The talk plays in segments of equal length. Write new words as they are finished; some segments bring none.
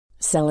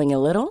Selling a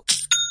little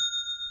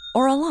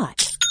or a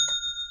lot?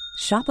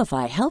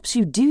 Shopify helps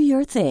you do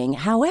your thing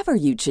however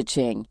you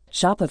cha-ching.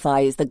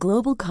 Shopify is the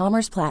global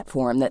commerce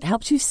platform that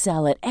helps you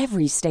sell at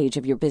every stage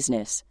of your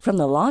business. From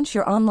the launch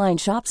your online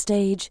shop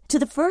stage to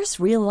the first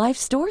real-life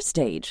store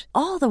stage,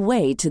 all the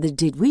way to the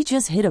did we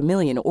just hit a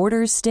million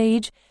orders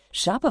stage.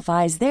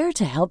 Shopify is there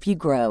to help you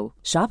grow.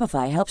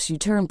 Shopify helps you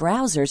turn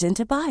browsers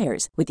into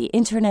buyers with the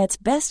internet's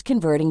best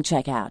converting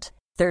checkout.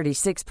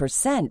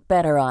 36%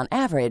 better on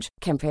average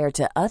compared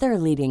to other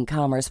leading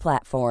commerce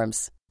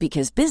platforms.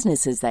 Because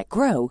businesses that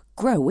grow,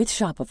 grow with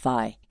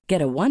Shopify.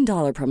 Get a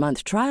 $1 per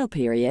month trial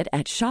period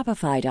at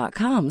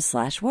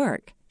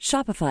shopify.com/work.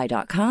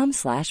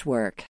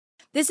 Shopify.com/work.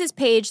 This is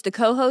Paige, the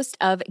co-host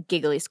of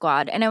Giggly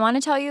Squad, and I want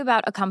to tell you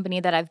about a company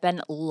that I've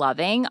been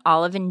loving,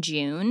 Olive &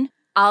 June.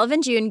 Olive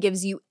 & June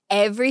gives you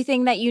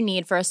everything that you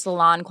need for a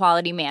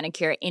salon-quality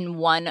manicure in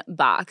one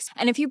box.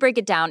 And if you break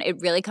it down,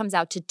 it really comes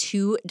out to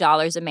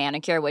 $2 a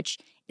manicure, which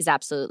is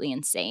absolutely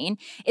insane.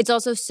 It's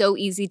also so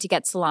easy to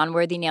get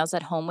salon-worthy nails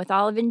at home with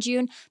Olive &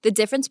 June. The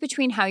difference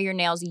between how your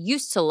nails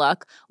used to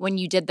look when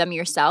you did them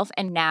yourself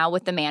and now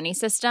with the Mani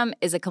system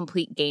is a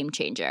complete game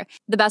changer.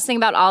 The best thing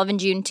about Olive &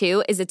 June,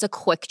 too, is it's a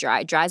quick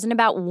dry. Dries in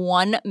about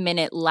 1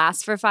 minute,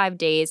 lasts for 5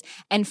 days,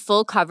 and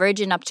full coverage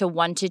in up to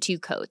 1 to 2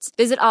 coats.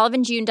 Visit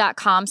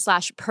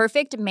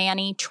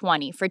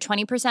oliveandjune.com/perfectmani20 for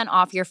 20%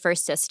 off your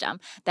first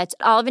system. That's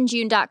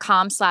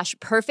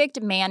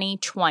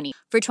oliveandjune.com/perfectmani20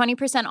 for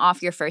 20%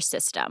 off your first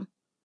system.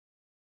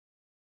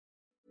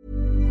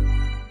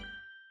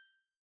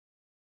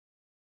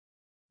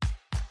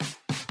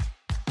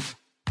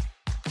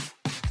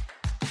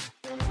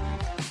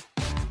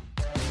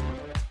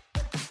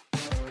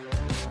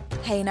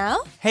 Hey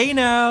now. Hey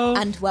now.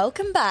 And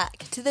welcome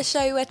back to the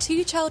show where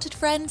two childhood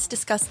friends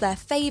discuss their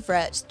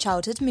favourite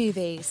childhood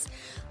movies.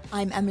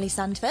 I'm Emily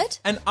Sandford.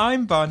 And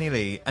I'm Barney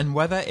Lee. And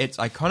whether it's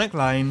iconic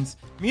lines,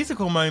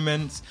 musical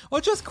moments,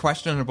 or just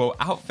questionable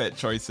outfit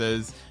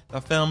choices, the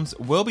films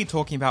we'll be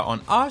talking about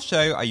on our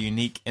show are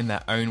unique in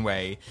their own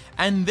way.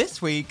 And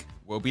this week,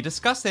 we'll be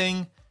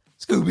discussing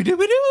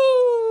Scooby-Dooby-Doo!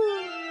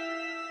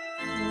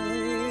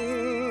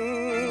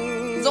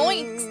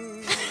 Zoinks!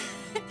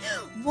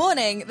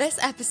 Warning, this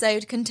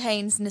episode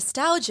contains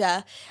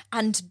nostalgia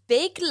and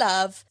big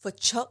love for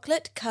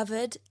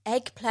chocolate-covered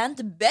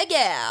eggplant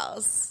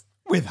bagels.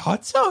 With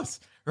hot sauce.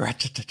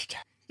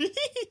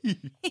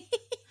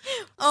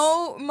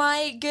 Oh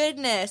my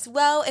goodness.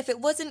 Well, if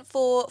it wasn't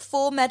for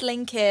 4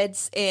 meddling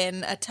kids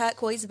in a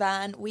turquoise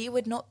van, we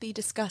would not be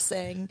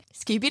discussing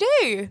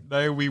Scooby-Doo.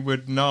 No, we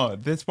would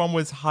not. This one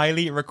was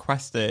highly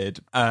requested,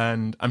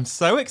 and I'm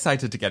so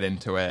excited to get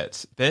into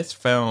it. This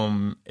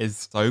film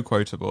is so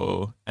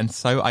quotable and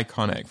so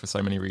iconic for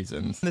so many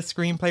reasons. The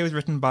screenplay was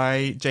written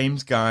by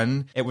James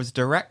Gunn. It was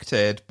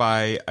directed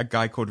by a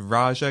guy called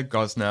Raja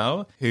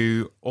Gosnell,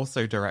 who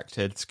also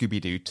directed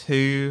Scooby-Doo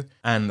 2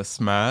 and The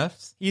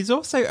Smurfs. He's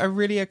also a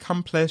really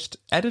accomplished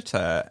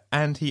editor,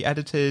 and he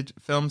edited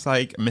films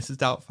like Mrs.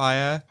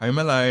 Doubtfire, Home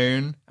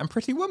Alone, and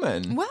Pretty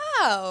Woman.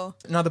 Wow.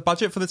 Now, the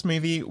budget for this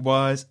movie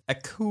was a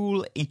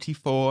cool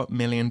 $84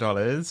 million.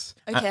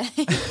 Okay.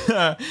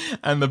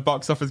 And the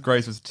box office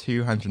gross was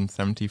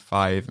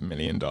 $275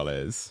 million.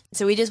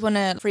 So we just want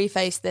to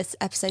preface this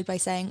episode by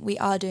saying we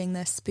are doing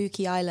the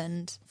Spooky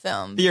Island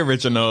film. The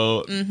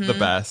original, the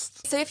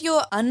best. So if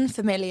you're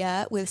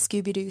unfamiliar with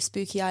Scooby-Doo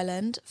Spooky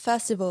Island,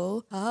 first of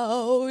all,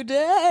 how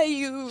dare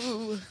you?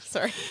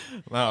 Sorry.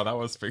 Wow, that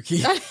was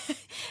spooky.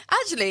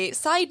 Actually,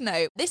 side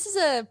note, this is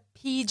a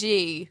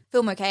PG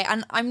film, okay?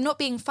 And I'm not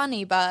being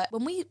funny, but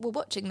when we were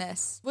watching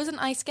this,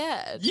 wasn't I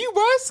scared? You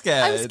were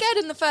scared. I was scared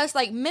in the first,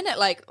 minute,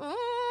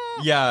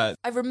 Yeah.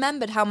 I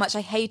remembered how much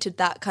I hated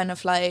that kind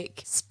of,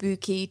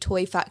 spooky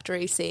toy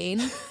factory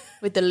scene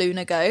with the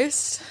Luna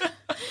ghost.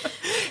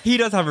 He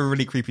does have a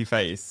really creepy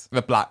face.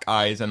 The black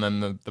eyes and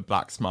then the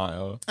black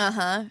smile.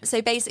 Uh-huh.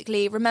 So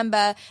basically,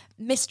 remember,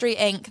 Mystery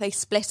Inc., they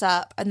split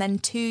up, and then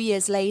 2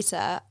 years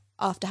later,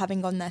 after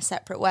having gone their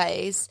separate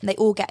ways, they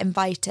all get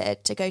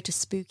invited to go to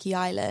Spooky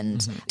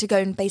Island to go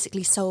and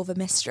basically solve a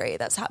mystery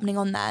that's happening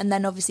on there. And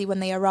then obviously when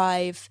they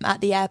arrive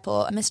at the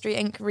airport, Mystery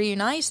Inc.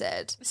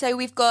 reunited. So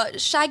we've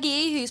got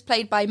Shaggy, who's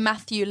played by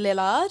Matthew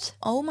Lillard.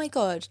 Oh my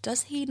God,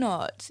 does he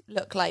not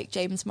look like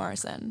James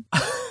Morrison?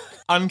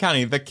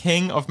 Uncanny, the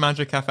king of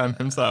Magic FM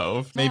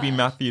himself. Maybe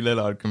Matthew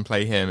Lillard can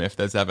play him if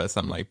there's ever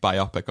some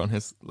biopic on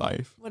his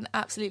life. What an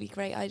absolutely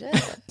great idea.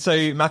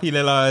 So Matthew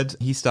Lillard,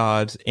 he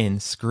starred in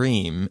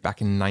Scream back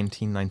in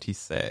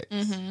 1996.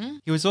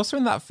 He was also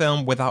in that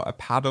film Without a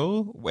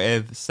Paddle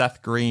with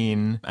Seth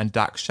Green and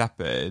Dax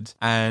Shepard,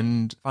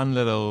 and fun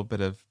little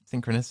bit of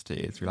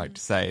synchronicity, as we like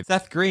to say.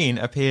 Seth Green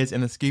appears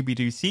in the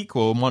Scooby-Doo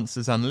sequel,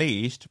 Monsters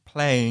Unleashed,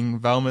 playing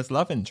Velma's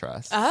love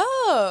interest.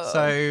 Oh.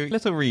 So,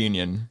 little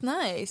reunion.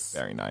 Nice.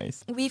 Very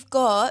nice. We've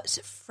got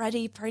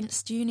Freddie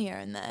Prinze Jr.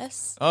 in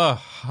this. Oh,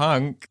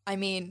 hunk. I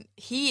mean,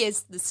 he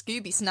is the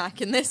Scooby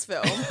snack in this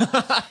film.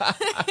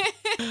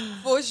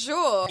 For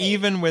sure.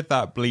 Even with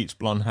that bleached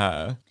blonde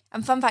hair.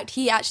 And fun fact,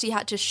 he actually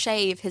had to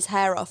shave his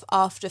hair off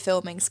after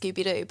filming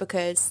Scooby-Doo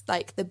because,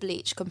 like, the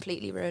bleach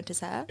completely ruined his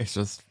hair. It's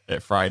just,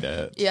 it fried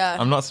it. Yeah.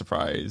 I'm not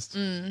surprised.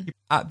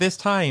 At this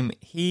time,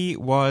 he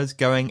was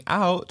going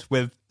out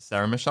with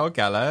Sarah Michelle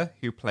Gellar,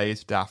 who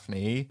plays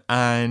Daphne,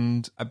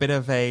 and a bit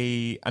of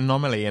a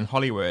anomaly in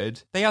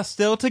Hollywood. They are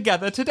still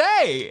together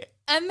today.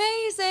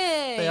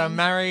 Amazing! They are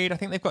married. I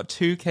think they've got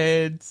 2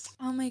 kids.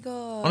 Oh my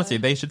God. Honestly,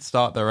 they should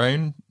start their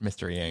own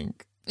Mystery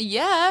Inc.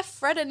 Yeah,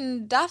 Fred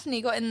and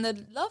Daphne got in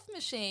the love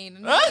machine.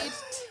 And made...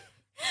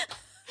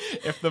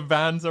 If the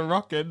bands are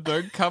rocking,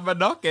 don't come a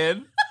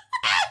knocking.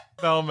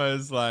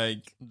 Velma's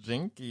like,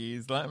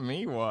 Jinkies, let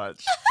me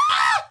watch.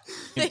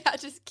 They had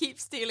to keep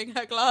stealing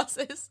her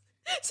glasses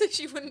so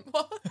she wouldn't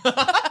watch.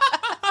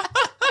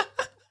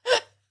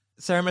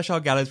 Sarah Michelle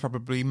Gellar is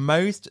probably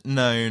most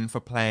known for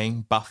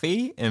playing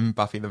Buffy in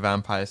Buffy the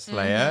Vampire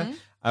Slayer,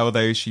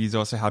 although she's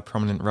also had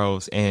prominent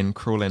roles in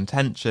Cruel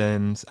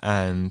Intentions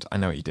and I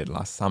Know What You Did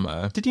Last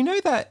Summer. Did you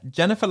know that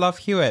Jennifer Love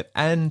Hewitt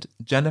and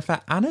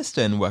Jennifer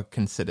Aniston were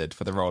considered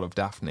for the role of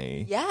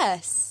Daphne?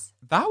 Yes.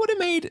 That would have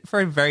made for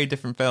a very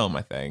different film,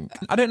 I think.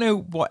 I don't know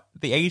what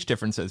the age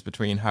difference is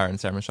between her and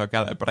Sarah Michelle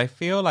Gellar, but I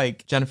feel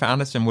like Jennifer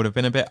Aniston would have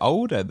been a bit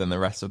older than the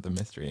rest of the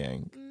Mystery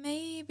Inc.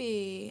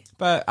 Maybe.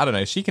 But I don't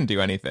know, she can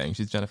do anything.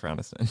 She's Jennifer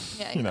Aniston.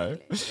 Yeah, You know?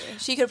 exactly.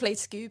 She could have played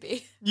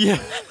Scooby.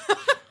 Yeah.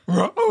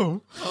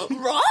 Oh.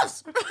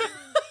 Ross!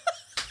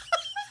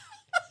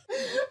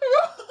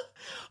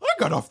 I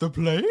got off the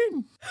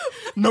plane.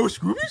 No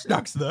Scooby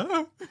snacks there.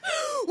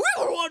 We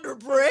were on a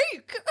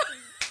break.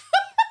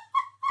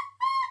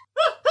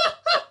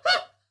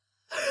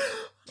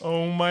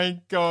 Oh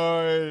my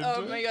god.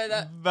 Oh my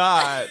God,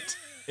 That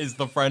is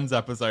the Friends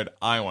episode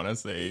I want to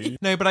see.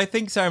 No, but I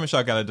think Sarah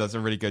Michelle Gellar does a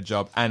really good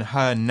job, and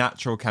her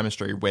natural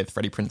chemistry with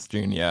Freddie Prinze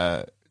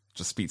Jr.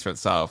 just speaks for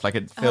itself. Like,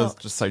 it feels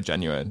just so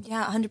genuine.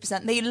 Yeah,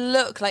 100%. They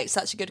look like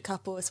such a good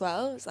couple as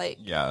well. It's like,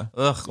 Yeah.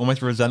 Ugh,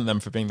 almost resent them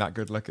for being that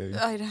good looking.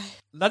 I know.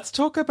 Let's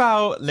talk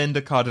about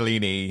Linda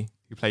Cardellini,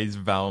 who plays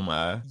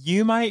Velma.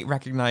 You might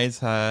recognize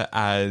her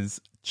as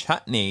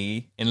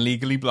Chutney in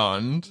Legally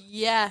Blonde.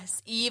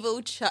 Yes,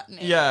 evil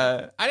chutney.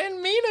 Yeah. I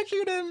didn't mean to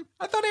shoot him.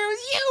 I thought it was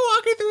you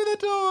walking through the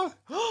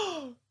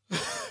door.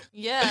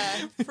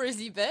 Yeah,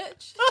 frizzy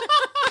bitch.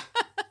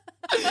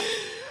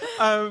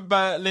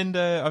 But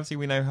Linda, obviously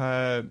we know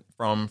her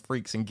from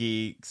Freaks and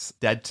Geeks,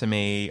 Dead to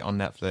Me on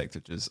Netflix,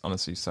 which is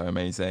honestly so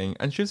amazing.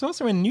 And she was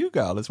also in New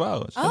Girl as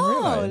well, which I didn't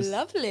realise.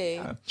 Lovely.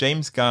 Yeah.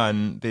 James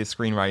Gunn, the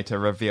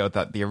screenwriter, revealed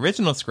that the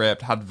original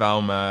script had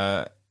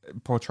Velma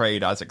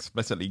portrayed as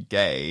explicitly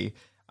gay,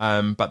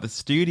 but the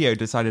studio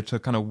decided to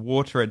kind of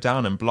water it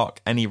down and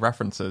block any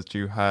references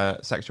to her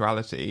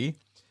sexuality.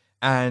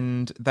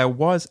 And there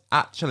was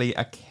actually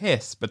a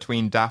kiss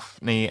between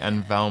Daphne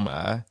and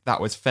Velma that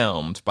was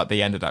filmed, but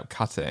they ended up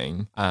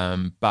cutting.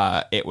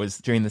 But it was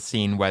during the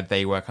scene where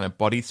they were kind of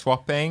body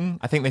swapping.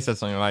 I think they said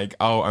something like,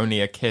 oh, only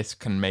a kiss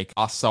can make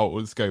our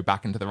souls go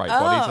back into the right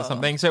bodies or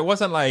something. So it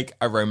wasn't like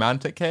a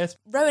romantic kiss.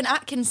 Rowan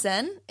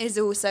Atkinson is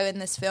also in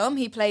this film.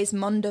 He plays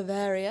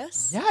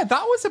Mondovarius. Yeah,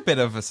 that was a bit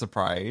of a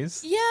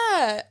surprise.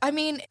 Yeah, I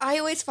mean, I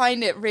always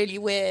find it really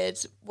weird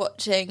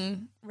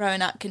watching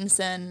Rowan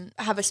Atkinson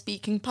have a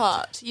speaking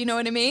part, you know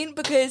what I mean?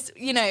 Because,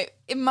 you know,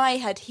 in my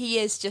head, he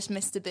is just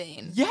Mr.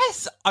 Bean.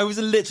 Yes, I was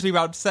literally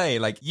about to say,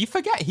 like, you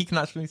forget he can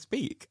actually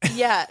speak.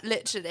 Yeah,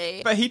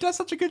 literally. But he does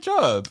such a good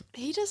job.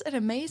 He does an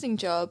amazing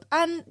job.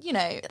 And, you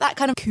know, that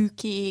kind of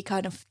kooky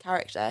kind of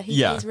character,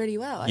 he plays really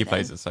well, He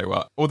plays it so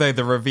well. Although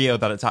the reveal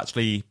that it's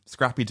actually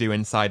Scrappy-Doo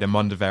inside a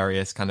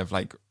Mondovarius kind of,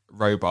 like,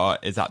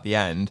 robot is at the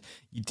end,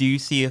 you do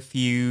see a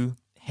few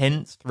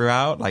hints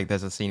throughout. Like,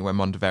 there's a scene where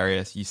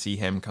Mondovarius, you see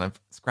him kind of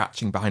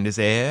scratching behind his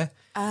ear.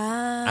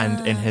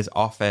 And in his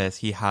office,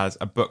 he has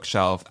a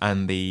bookshelf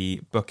and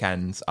the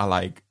bookends are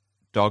like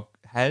dog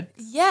heads.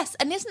 Yes,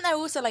 and isn't there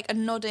also like a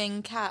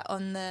nodding cat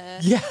on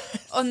the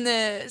on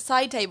the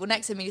side table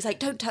next to me? He's like,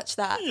 don't touch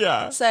that.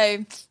 Yeah.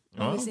 So,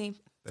 obviously,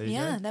 there you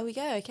go. there we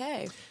go.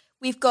 Okay.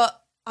 We've got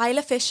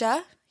Isla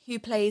Fisher, who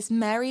plays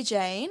Mary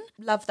Jane.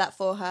 Love that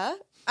for her.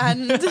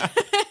 And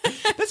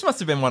this must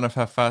have been one of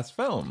her first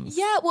films.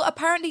 yeah, well,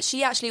 apparently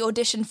she actually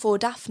auditioned for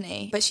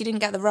Daphne, but she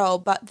didn't get the role,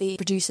 but the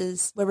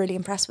producers were really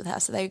impressed with her,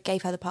 so they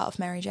gave her the part of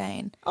Mary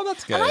Jane. Oh,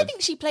 that's good. And I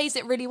think she plays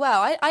it really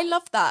well. I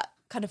love that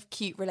kind of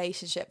cute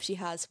relationship she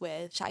has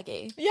with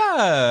Shaggy.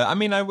 Yeah, I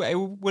mean, it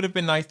would have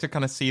been nice to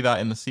kind of see that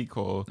in the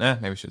sequel.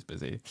 Maybe she was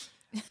busy.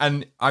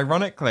 And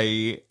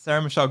ironically,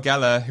 Sarah Michelle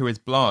Gellar, who is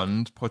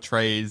blonde,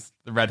 portrays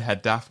the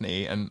redhead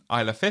Daphne, and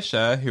Isla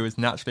Fisher, who is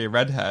naturally a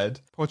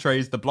redhead,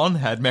 portrays the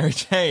blonde-haired Mary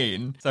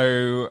Jane.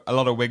 So a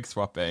lot of wig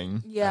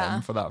swapping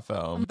for that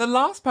film. The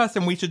last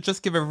person we should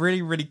just give a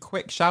really, really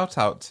quick shout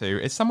out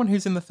to is someone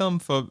who's in the film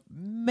for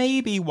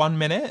maybe 1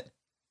 minute.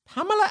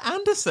 Pamela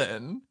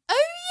Anderson.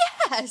 Oh,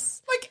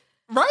 yes! Like,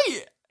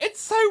 right. It's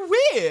so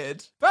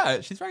weird,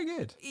 but she's very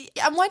good.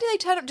 And why do they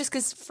turn up just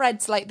because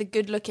Fred's like the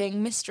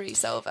good-looking mystery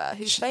solver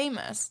who's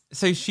famous?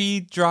 So she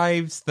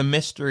drives the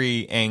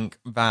Mystery Inc.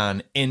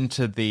 van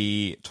into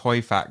the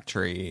toy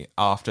factory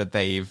after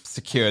they've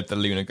secured the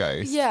Luna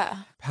Ghost. Yeah.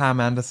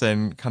 Pam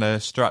Anderson kind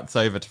of struts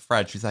over to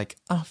Fred. She's like,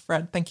 oh,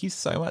 Fred, thank you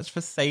so much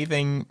for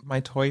saving my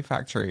toy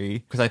factory.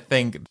 Because I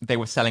think they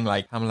were selling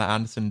like Pamela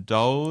Anderson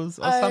dolls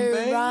or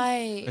something.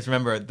 Right. Because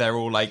remember, they're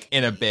all like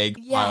in a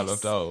big pile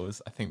of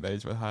dolls. I think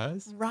those were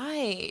hers.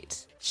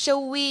 Right.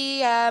 Shall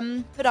we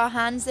put our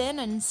hands in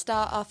and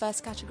start our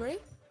first category?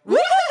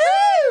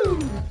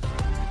 Woohoo!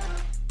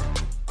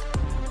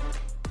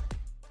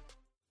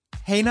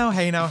 Hey Now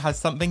has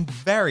something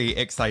very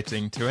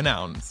exciting to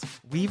announce.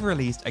 We've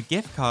released a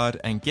gift card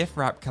and gift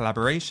wrap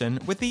collaboration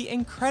with the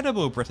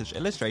incredible British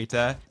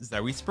illustrator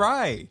Zoe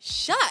Spry.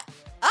 Shut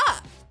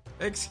up!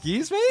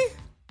 Excuse me?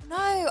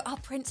 No, our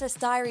Princess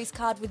Diaries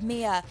card with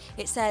Mia.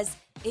 It says,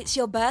 it's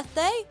your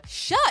birthday?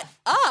 Shut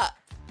up!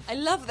 I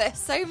love this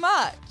so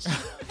much.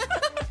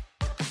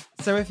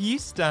 So if you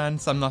stan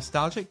some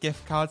nostalgic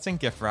gift cards and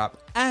gift wrap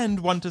and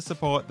want to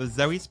support the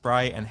Zoe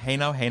Spry and Hey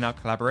Now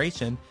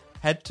collaboration,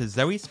 head to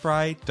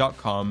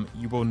zoespry.com.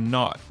 You will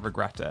not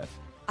regret it.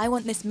 I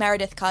want this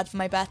Meredith card for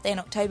my birthday in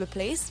October,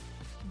 please.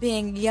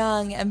 Being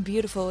young and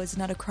beautiful is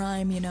not a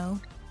crime, you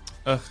know.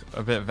 Ugh,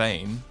 a bit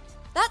vain.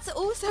 That's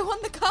also on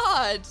the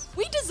card.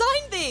 We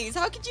designed these.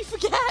 How could you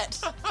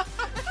forget?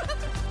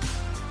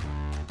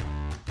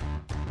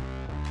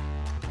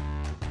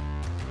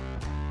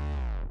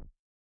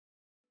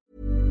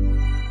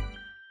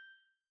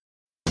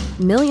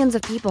 Millions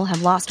of people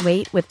have lost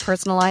weight with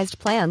personalized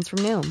plans from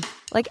Noom.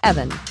 Like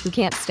Evan, who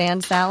can't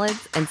stand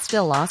salads and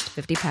still lost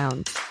 50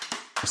 pounds.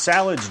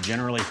 Salads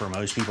generally for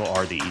most people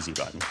are the easy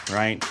button,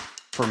 right?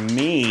 For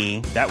me,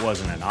 that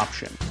wasn't an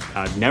option.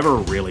 I never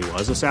really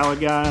was a salad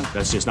guy.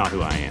 That's just not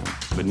who I am.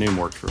 But Noom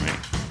worked for me.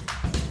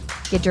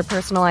 Get your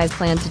personalized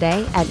plan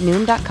today at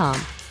Noom.com.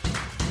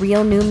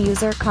 Real Noom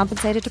user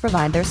compensated to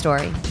provide their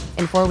story.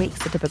 In 4 weeks,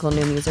 the typical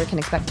Noom user can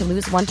expect to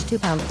lose 1 to 2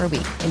 pounds per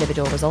week.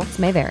 Individual results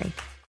may vary.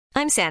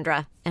 I'm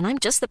Sandra, and I'm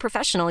just the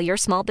professional your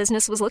small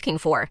business was looking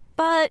for.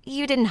 But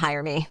you didn't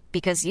hire me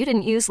because you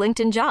didn't use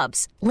LinkedIn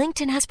Jobs.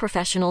 LinkedIn has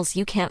professionals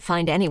you can't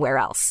find anywhere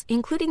else,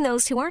 including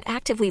those who aren't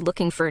actively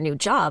looking for a new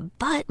job,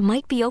 but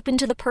might be open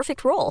to the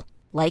perfect role,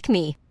 like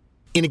me.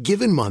 In a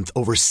given month,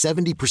 over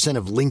 70%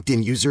 of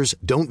LinkedIn users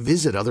don't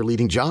visit other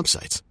leading job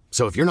sites.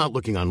 So if you're not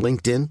looking on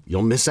LinkedIn,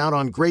 you'll miss out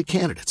on great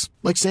candidates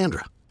like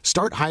Sandra.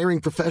 Start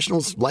hiring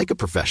professionals like a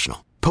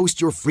professional. Post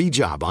your free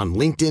job on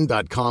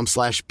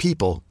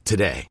linkedin.com/people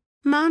today.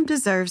 Mom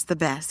deserves the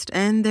best,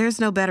 and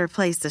there's no better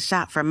place to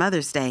shop for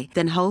Mother's Day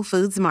than Whole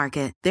Foods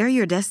Market. They're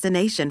your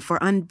destination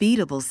for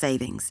unbeatable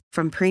savings,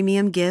 from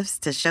premium gifts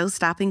to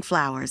show-stopping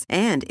flowers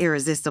and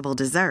irresistible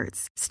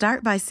desserts.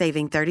 Start by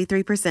saving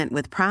 33%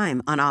 with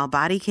Prime on all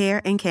body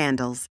care and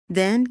candles.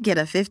 Then get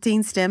a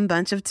 15-stem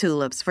bunch of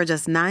tulips for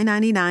just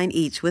 $9.99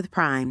 each with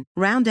Prime.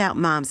 Round out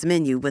Mom's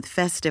menu with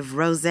festive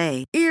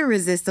rosé,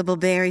 irresistible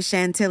berry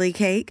chantilly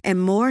cake,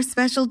 and more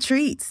special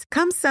treats.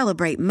 Come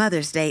celebrate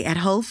Mother's Day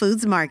at Whole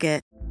Foods Market.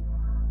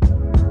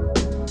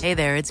 Hey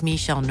there, it's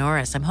Michelle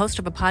Norris. I'm host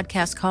of a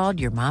podcast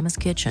called Your Mama's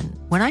Kitchen.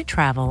 When I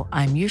travel,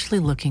 I'm usually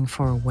looking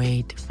for a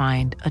way to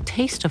find a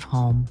taste of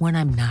home when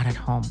I'm not at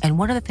home. And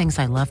one of the things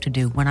I love to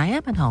do when I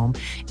am at home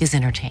is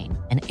entertain.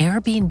 And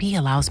Airbnb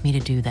allows me to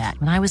do that.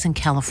 When I was in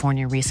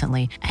California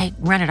recently, I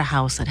rented a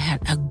house that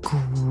had a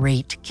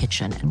great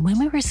kitchen. And when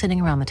we were sitting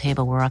around the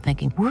table, we were all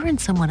thinking, we're in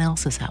someone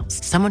else's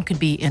house. Someone could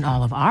be in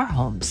all of our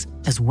homes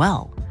as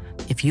well.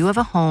 If you have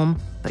a home,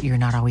 but you're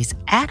not always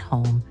at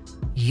home,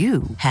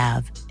 you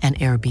have an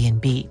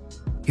Airbnb.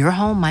 Your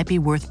home might be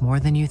worth more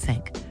than you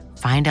think.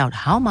 Find out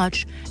how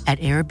much at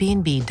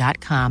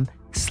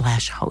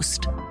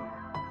airbnb.com/host.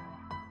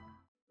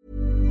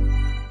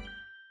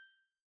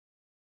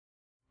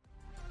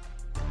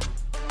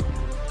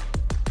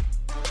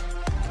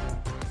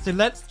 So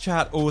let's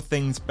chat all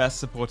things best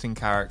supporting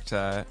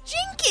character.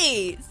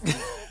 Jinkies!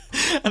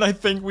 And I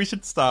think we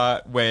should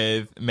start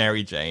with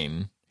Mary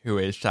Jane, who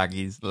is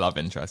Shaggy's love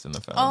interest in the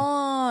film.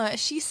 Oh,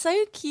 she's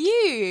so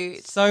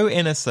cute. So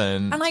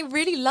innocent. And I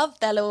really love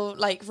their little,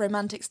 like,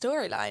 romantic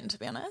storyline, to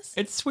be honest.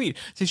 It's sweet.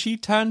 So she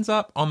turns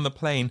up on the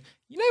plane.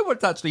 You know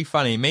what's actually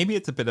funny? Maybe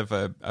it's a bit of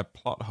a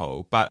plot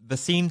hole, but the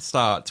scene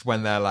starts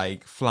when they're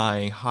like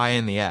flying high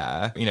in the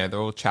air. You know, they're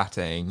all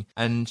chatting,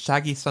 and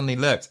Shaggy suddenly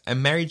looks,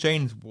 and Mary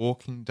Jane's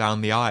walking down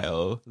the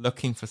aisle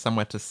looking for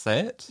somewhere to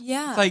sit.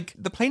 Yeah. It's like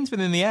the plane's been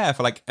in the air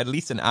for like at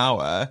least an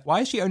hour. Why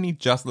is she only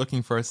just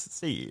looking for a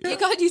seat? You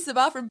can't use the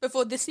bathroom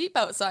before the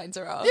seatbelt signs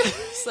are up.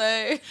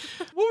 So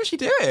What was she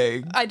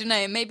doing? I don't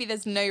know. Maybe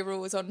there's no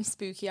rules on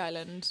Spooky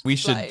Island.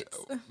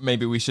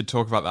 Maybe we should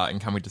talk about that in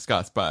Can We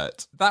Discuss?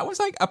 But that was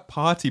like a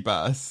party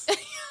bus.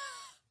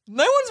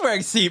 No one's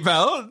wearing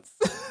seatbelts.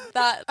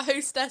 That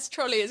hostess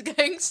trolley is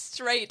going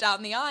straight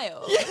down the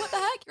aisle. Yeah. What the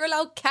heck? You're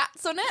allowed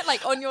cats on it?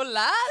 Like on your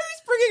lap?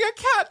 Who's bringing a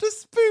cat to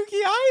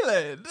Spooky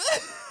Island?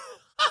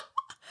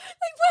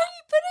 Like, where are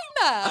you putting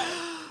that?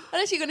 And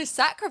Unless you're going to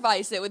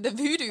sacrifice it with the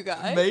voodoo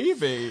guy.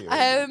 Maybe.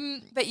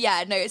 But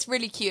yeah, no, it's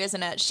really cute,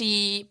 isn't it?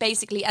 She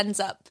basically ends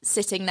up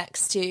sitting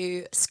next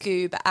to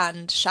Scoob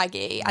and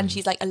Shaggy, and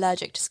she's like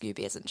allergic to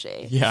Scooby, isn't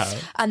she? Yeah.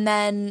 And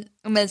then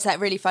there's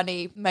that really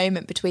funny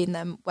moment between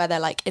them where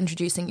they're like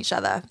introducing each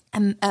other,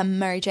 and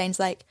Mary Jane's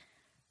like,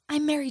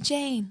 "I'm Mary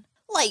Jane."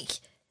 Like,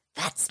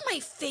 that's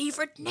my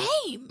favorite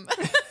name.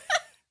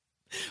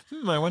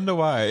 I wonder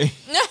why.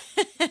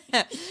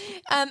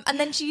 And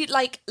then she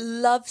like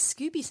loves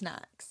Scooby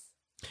snacks.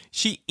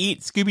 She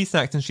eats Scooby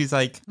snacks and she's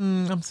like,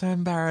 I'm so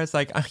embarrassed.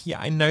 Like, yeah,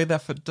 I know they're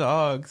for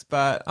dogs,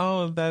 but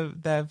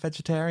they're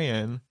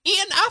vegetarian. Eat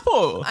an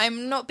apple.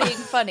 I'm not being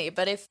funny,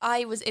 but if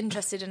I was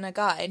interested in a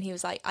guy and he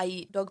was like, I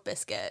eat dog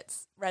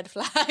biscuits, red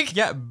flag.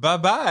 Yeah,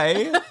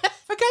 bye-bye.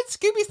 Forget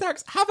Scooby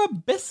snacks. Have a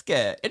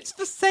biscuit. It's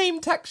the same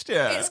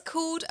texture. It's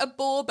called a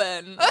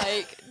bourbon.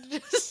 Like,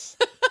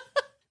 just...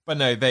 But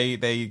no,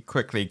 they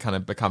quickly kind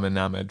of become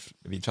enamored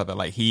with each other.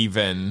 Like, he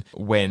even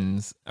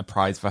wins a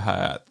prize for her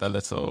at the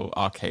little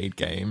arcade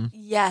game.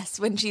 Yes,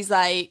 when she's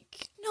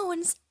like, no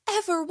one's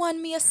ever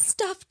won me a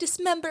stuffed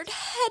dismembered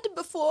head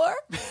before.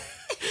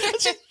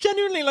 She's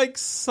genuinely like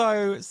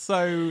so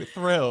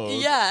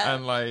thrilled. Yeah.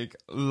 And like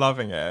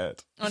loving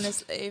it.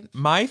 Honestly.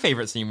 My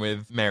favourite scene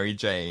with Mary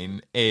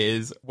Jane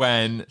is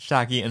when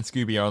Shaggy and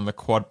Scooby are on the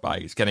quad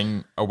bikes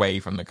getting away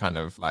from the kind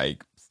of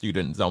like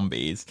student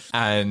zombies.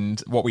 And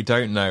what we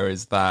don't know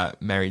is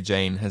that Mary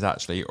Jane has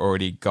actually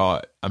already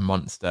got a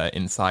monster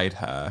inside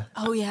her.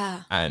 Oh,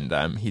 yeah. And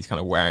he's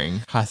kind of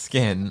wearing her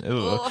skin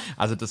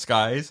as a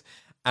disguise.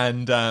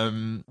 And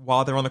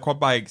while they're on the quad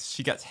bikes,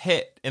 she gets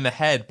hit in the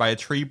head by a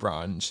tree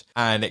branch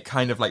and it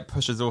kind of like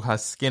pushes all her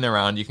skin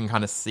around. You can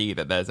kind of see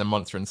that there's a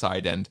monster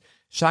inside, and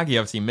Shaggy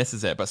obviously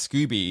misses it, but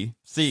Scooby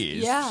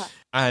sees. Yeah.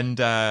 And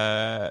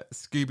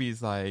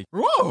Scooby's like,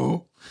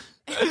 whoa!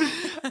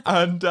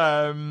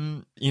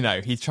 And, you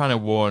know, he's trying to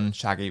warn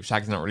Shaggy.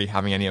 Shaggy's not really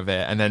having any of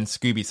it. And then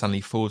Scooby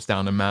suddenly falls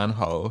down a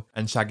manhole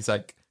and Shaggy's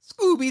like,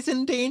 Scooby's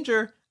in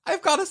danger.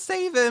 I've got to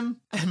save him.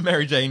 And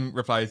Mary Jane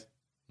replies,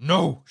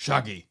 no,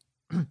 Shaggy.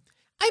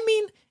 I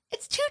mean,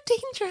 it's too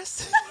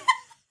dangerous.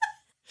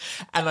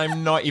 And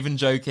I'm not even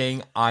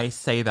joking. I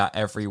say that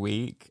every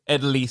week,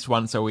 at least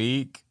once a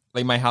week.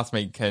 Like, my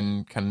housemate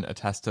can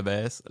attest to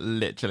this.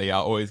 Literally,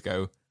 I'll always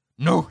go,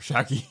 no,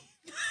 Shaggy.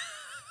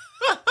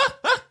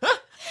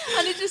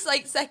 And it's just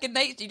like second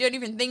nature. You don't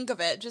even think of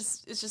it.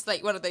 It's just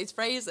like one of those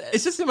phrases.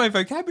 It's just in my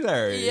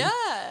vocabulary. Yeah.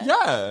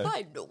 Yeah.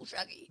 Fine, no,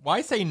 Shaggy.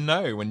 Why say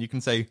no when you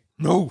can say,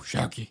 no,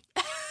 Shaggy?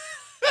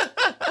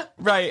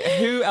 Right,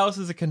 who else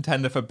is a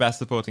contender for Best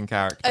Supporting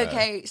Character?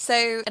 Okay,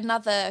 so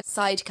another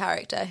side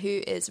character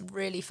who is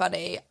really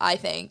funny, I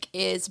think,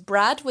 is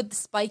Brad with the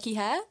spiky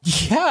hair.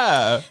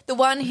 Yeah. The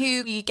one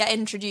who we get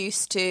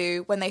introduced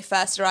to when they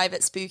first arrive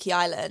at Spooky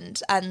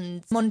Island.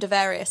 And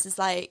Mondavarius is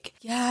like,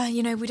 yeah,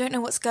 you know, we don't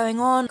know what's going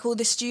on. All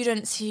the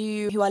students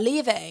who are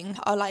leaving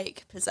are,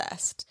 like,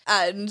 possessed.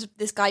 And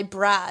this guy,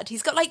 Brad,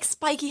 he's got, like,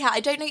 spiky hair. I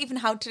don't know even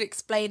how to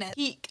explain it.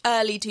 Peak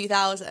early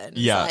 2000s.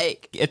 Yeah.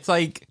 Like, it's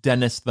like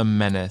Dennis the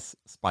Menace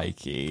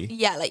spiky.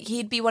 yeah, like,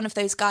 he'd be one of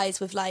those guys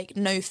with, like,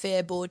 no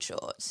fear board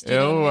shorts. Do you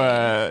Oh, know what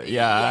I mean?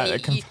 yeah,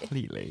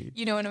 completely.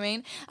 You know what I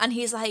mean? And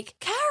he's like,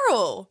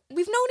 Carol,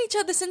 we've known each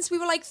other since we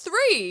were like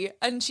 3.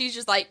 And she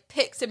just like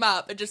picks him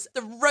up and just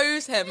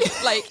throws him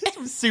like,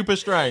 Super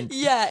strength.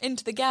 yeah,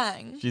 into the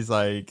gang. She's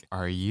like,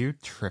 are you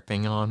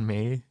tripping on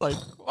me? Like,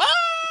 what?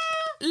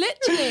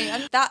 Literally.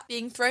 And that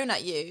being thrown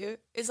at you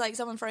is like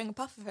someone throwing a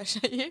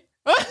pufferfish at you.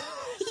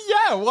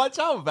 Yeah, watch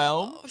out,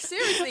 Velm. Oh,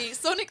 seriously,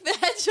 Sonic the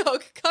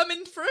Hedgehog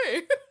coming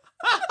through.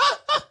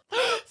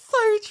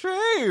 So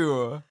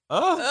true.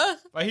 Oh,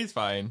 but he's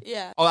fine.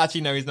 Yeah. Oh,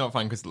 actually, no, he's not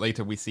fine because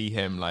later we see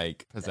him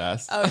like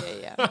possessed. Oh,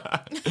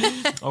 yeah.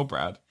 Oh,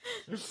 Brad.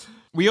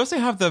 We also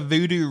have the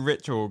voodoo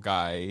ritual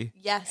guy.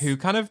 Yes. Who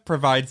kind of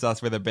provides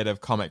us with a bit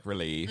of comic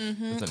relief,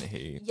 doesn't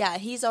he? Yeah,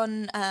 he's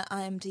on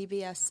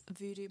IMDb as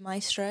Voodoo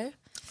Maestro.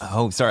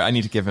 Oh, sorry, I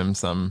need to give him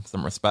some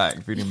respect.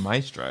 Voodoo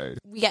Maestro.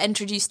 We get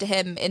introduced to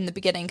him in the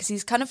beginning because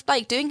he's kind of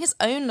like doing his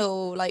own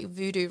little like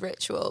voodoo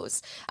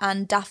rituals,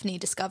 and Daphne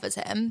discovers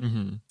him.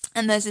 Mm-hmm.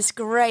 And there's this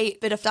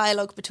great bit of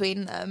dialogue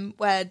between them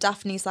where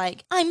Daphne's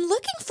like, I'm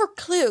looking for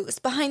clues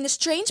behind the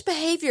strange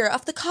behavior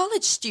of the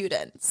college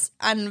students.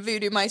 And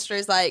Voodoo Maestro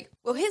is like,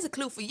 well, here's a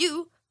clue for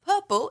you.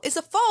 Purple is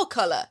a fall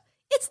color.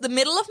 It's the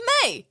middle of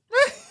May.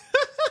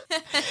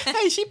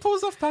 Hey, she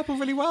pulls off purple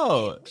really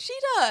well. She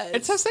does.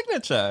 It's her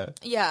signature.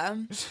 Yeah.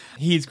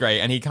 He's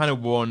great, and he kind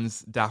of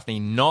warns Daphne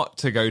not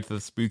to go to the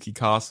spooky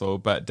castle,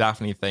 but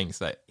Daphne thinks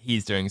that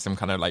he's doing some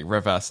kind of like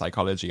reverse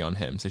psychology on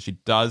him, so she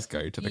does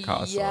go to the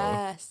castle.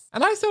 Yes.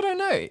 And I still don't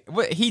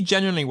know. He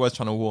genuinely was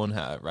trying to warn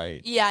her,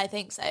 right? Yeah, I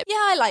think so. Yeah,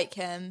 I like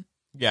him.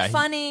 Yeah.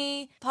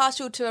 Funny,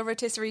 partial to a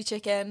rotisserie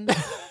chicken.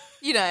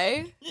 You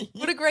know,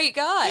 what a great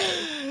guy.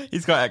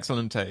 He's got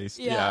excellent taste.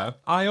 Yeah.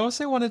 I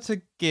also wanted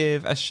to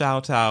give a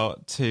shout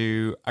out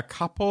to a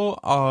couple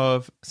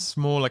of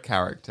smaller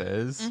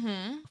characters.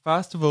 Mm-hmm.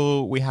 First of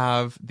all, we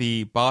have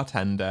the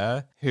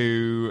bartender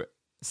who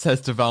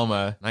says to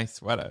Velma, nice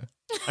sweater.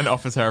 and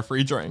offers her a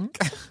free drink.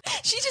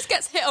 She just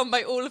gets hit on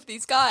by all of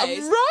these guys.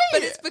 Right.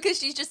 But it's because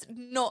she's just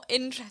not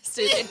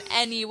interested in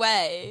any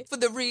way for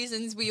the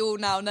reasons we all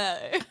now know.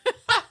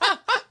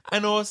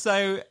 And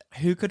also,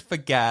 who could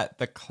forget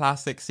the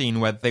classic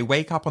scene where they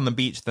wake up on the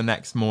beach the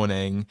next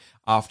morning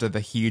after the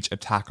huge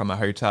attack on the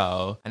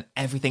hotel and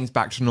everything's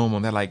back to normal.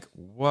 And they're like,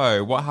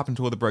 whoa, what happened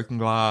to all the broken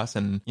glass?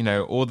 And, you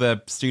know, all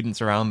the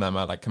students around them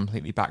are like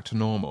completely back to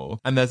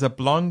normal. And there's a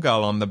blonde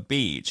girl on the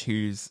beach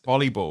whose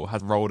volleyball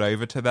has rolled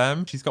over to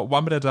them. She's got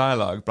one bit of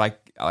dialogue,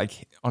 but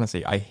like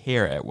honestly, I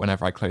hear it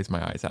whenever I close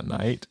my eyes at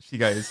night. She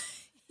goes,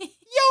 yo,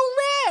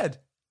 Red,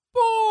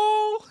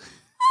 ball.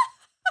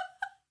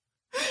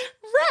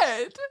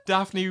 Red.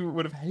 Daphne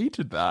would have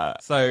hated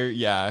that. So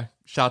yeah,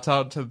 shout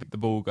out to the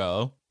ball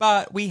girl.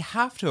 But we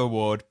have to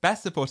award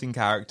Best Supporting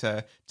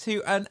Character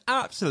to an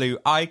absolute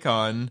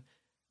icon,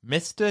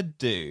 Mr.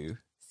 Do.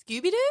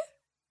 Scooby-Doo?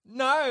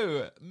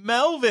 No,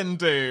 Melvin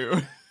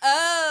Do.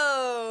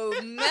 Oh,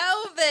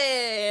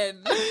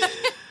 Melvin!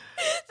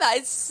 That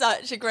is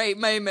such a great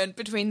moment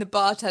between the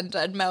bartender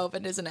and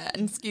Melvin, isn't it?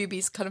 And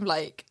Scooby's kind of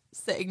like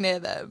sitting near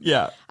them.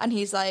 Yeah. And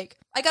he's like,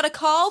 I got a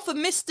call for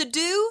Mr.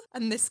 Do.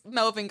 And this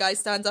Melvin guy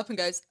stands up and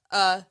goes,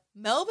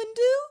 Melvin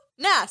Do?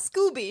 Nah,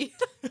 Scooby.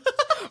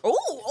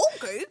 Oh,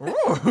 okay.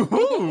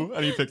 Ooh,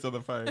 and he picks up the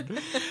phone.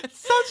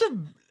 Such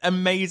an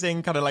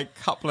amazing kind of like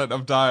couplet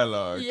of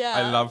dialogue. Yeah.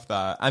 I love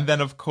that. And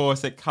then, of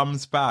course, it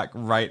comes back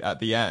right at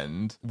the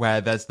end where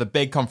there's the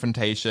big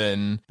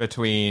confrontation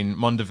between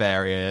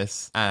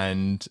Mondavarius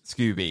and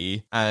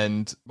Scooby.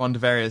 And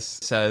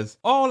Mondavarius says,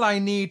 all I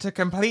need to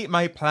complete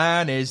my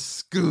plan is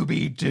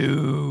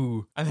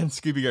Scooby-Doo. And then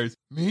Scooby goes,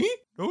 me?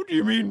 Oh, do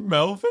you mean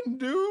Melvin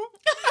Do?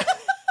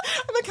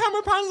 And the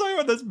camera pans over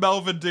and there's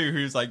Melvin Do,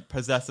 who's like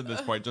possessed at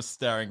this point, just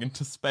staring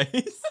into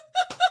space.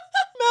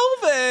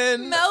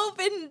 Melvin!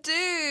 Melvin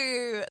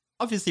Do.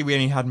 Obviously, we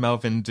only had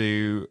Melvin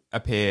Do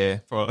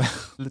appear for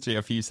literally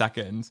a few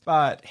seconds,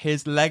 but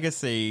his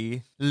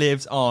legacy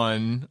lives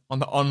on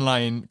the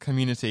online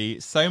community,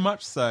 so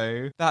much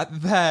so that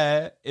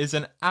there is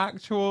an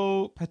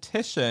actual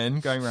petition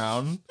going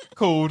around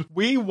called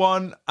We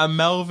Want a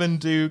Melvin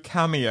Do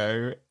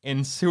cameo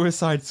in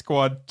Suicide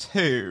Squad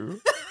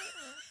 2.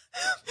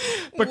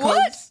 Because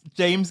What?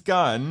 James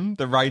Gunn,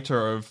 the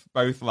writer of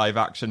both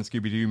live-action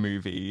Scooby-Doo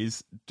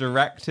movies,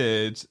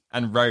 directed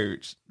and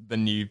wrote the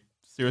new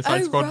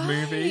Suicide Squad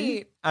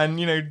movie. And,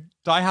 you know,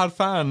 diehard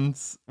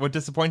fans were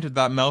disappointed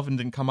that Melvin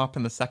didn't come up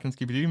in the second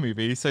Scooby-Doo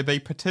movie, so they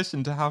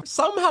petitioned to have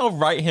somehow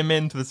write him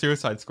into the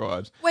Suicide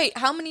Squad. Wait,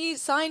 how many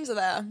signs are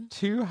there?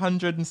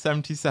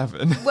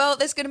 277. Well,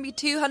 there's going to be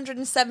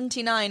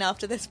 279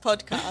 after this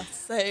podcast,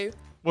 so...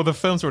 Well, the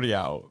film's already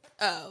out.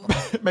 Oh.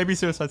 Maybe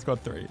Suicide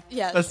Squad 3.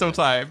 Yeah. There's still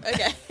time.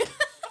 Okay.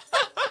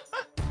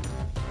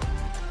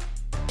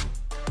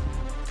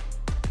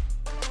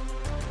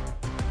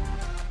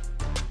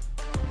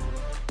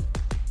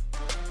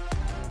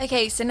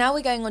 Okay, so now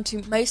we're going on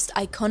to most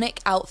iconic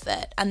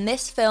outfit, and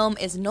this film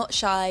is not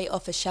shy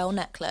of a shell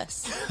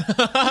necklace.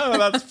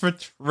 That's for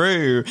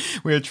true.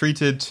 We are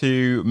treated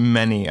to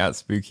many at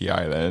Spooky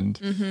Island.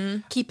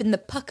 Mm-hmm. Keeping the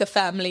Pucker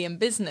family in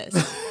business.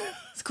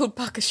 It's called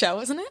Pucker Shell,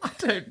 isn't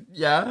it?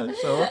 Yeah,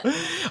 sure.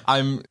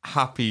 I'm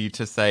happy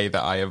to say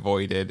that I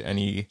avoided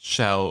any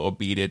shell or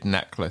beaded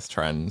necklace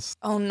trends.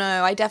 Oh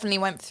no, I definitely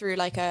went through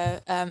like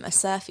a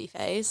surfy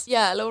phase.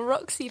 Yeah, a little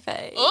Roxy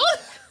phase.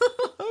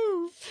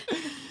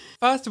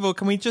 First of all,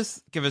 can we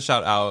just give a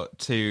shout out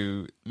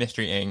to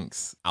Mystery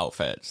Inc.'s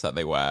outfits that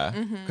they wear?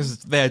 Because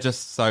they're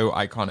just so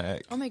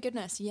iconic. Oh my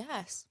goodness,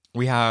 yes.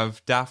 We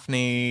have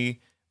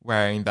Daphne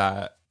wearing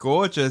that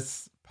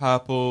gorgeous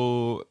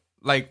purple,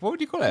 like, what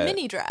would you call it?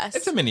 Mini dress.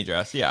 It's a mini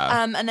dress,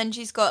 yeah. And then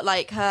she's got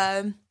like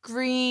her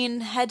green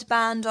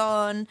headband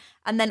on,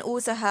 and then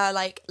also her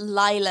like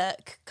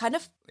lilac kind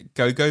of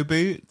Go-go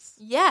boots.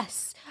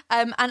 Yes.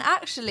 And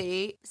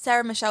actually,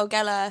 Sarah Michelle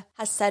Gellar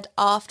has said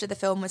after the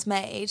film was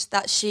made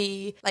that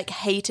she like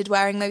hated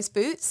wearing those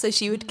boots, so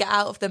she would get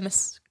out of them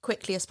as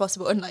quickly as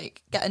possible and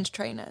like get into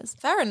trainers.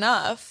 Fair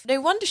enough.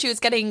 No wonder she was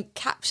getting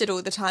captured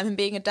all the time and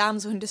being a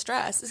damsel in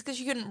distress. It's because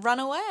she couldn't run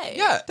away.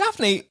 Yeah,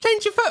 Daphne,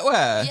 change your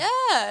footwear.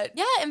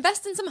 Yeah,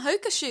 invest in some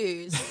Hoka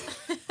shoes.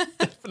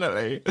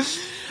 Definitely.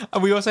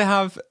 And we also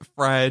have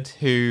Fred,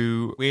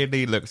 who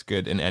weirdly looks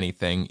good in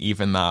anything,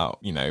 even that,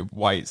 you know,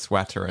 white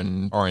sweater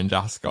and orange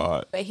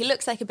ascot. But he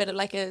looks like a bit of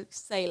like a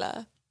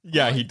sailor.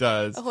 Yeah, he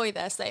does. Ahoy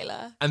there,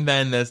 sailor. And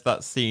then there's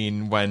that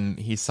scene when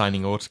he's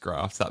signing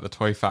autographs at the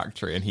toy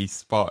factory and he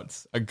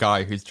spots a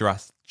guy who's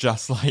dressed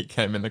just like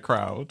him in the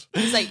crowd.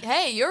 He's like,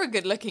 hey, you're a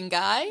good looking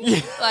guy.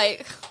 Yeah.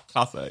 Like,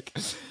 classic.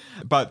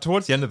 But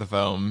towards the end of the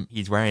film,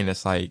 he's wearing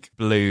this like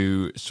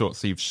blue short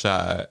sleeve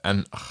shirt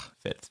and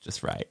fits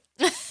just right.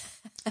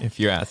 If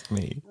you ask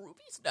me.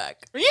 Ruby's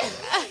neck.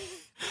 Yeah.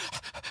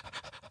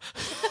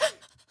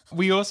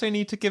 We also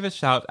need to give a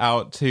shout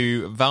out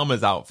to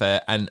Velma's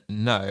outfit. And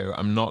no,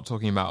 I'm not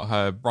talking about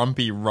her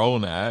rumpy roll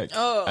neck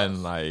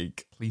and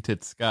like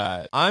pleated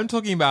skirt. I'm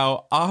talking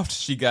about after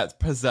she gets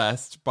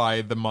possessed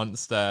by the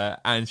monster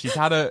and she's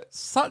had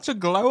such a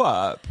glow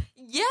up.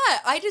 Yeah,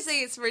 I just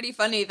think it's really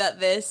funny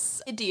that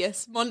this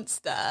hideous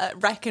monster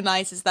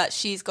recognises that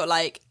she's got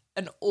like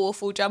an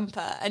awful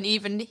jumper, and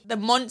even the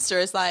monster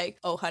is like,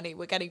 oh honey,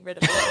 we're getting rid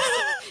of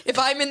this. If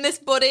I'm in this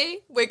body,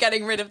 we're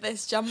getting rid of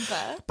this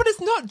jumper. But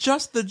it's not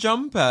just the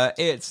jumper.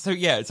 It's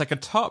like a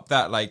top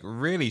that like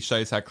really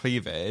shows her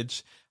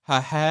cleavage. Her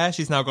hair,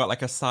 she's now got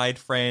like a side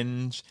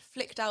fringe.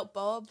 Flicked out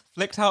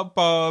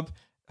bob.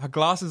 Her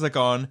glasses are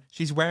gone.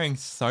 She's wearing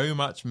so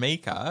much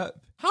makeup.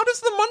 How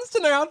does the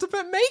monster know how to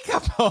put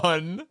makeup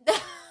on?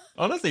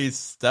 Honestly, it's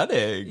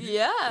stunning.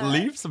 Yeah.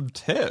 Leave some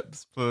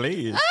tips,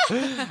 please.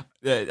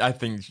 I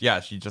think,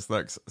 she just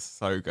looks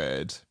so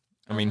good.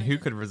 I mean, who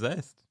could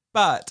resist?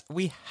 But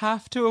we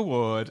have to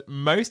award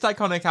most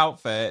iconic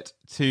outfit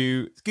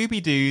to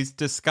Scooby-Doo's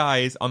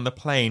disguise on the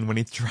plane when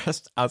he's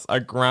dressed as a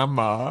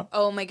grandma.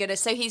 Oh my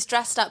goodness. So he's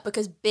dressed up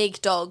because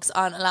big dogs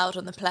aren't allowed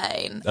on the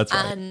plane. That's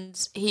right.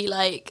 And he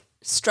like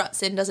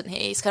struts in, doesn't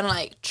he? He's kind of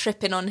like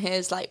tripping on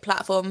his like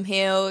platform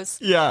heels.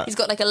 Yeah. He's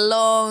got like a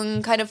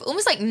long kind of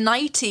almost like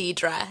nighty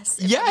dress.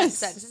 If that makes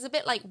sense. It's a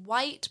bit like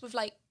white with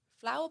like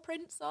flower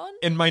prints on.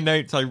 In my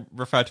notes, I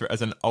refer to it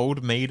as an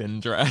old maiden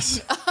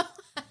dress.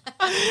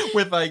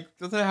 With like,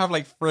 doesn't it have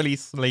like frilly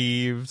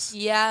sleeves?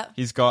 Yeah.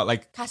 He's got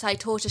like cat-eye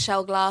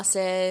tortoiseshell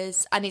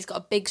glasses, and he's got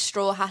a big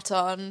straw hat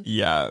on.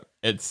 Yeah,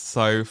 it's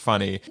so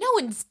funny. No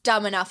one's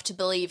dumb enough to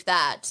believe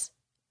that.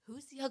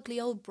 Who's the ugly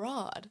old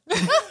broad?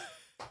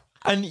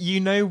 And you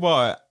know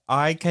what?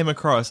 I came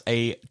across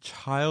a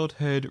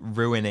childhood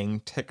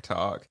ruining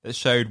TikTok that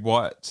showed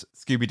what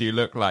Scooby-Doo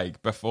looked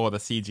like before the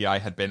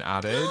CGI had been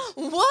added.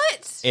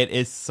 What? It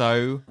is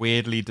so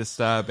weirdly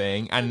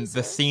disturbing. And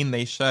the scene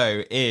they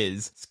show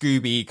is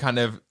Scooby kind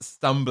of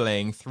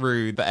stumbling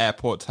through the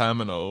airport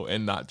terminal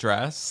in that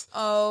dress.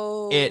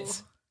 Oh.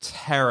 It's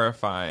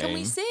terrifying. Can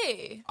we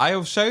see?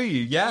 I'll show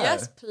you, yeah.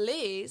 Yes,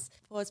 please.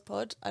 Pause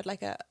pod. I'd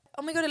like a...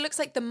 Oh my God, it looks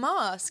like The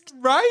Mask.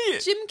 Right?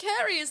 Jim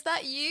Carrey, is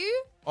that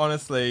you?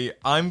 Honestly,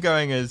 I'm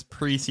going as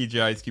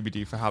pre-CGI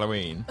Scooby-Doo for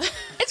Halloween.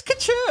 It's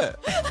couture!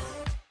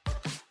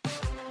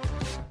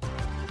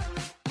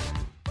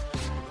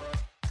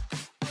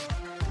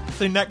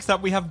 So next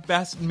up, we have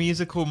Best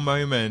Musical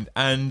Moment.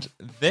 And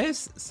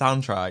this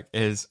soundtrack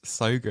is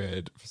so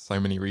good for so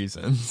many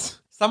reasons.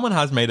 Someone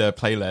has made a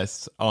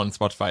playlist on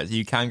Spotify, so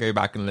you can go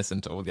back and listen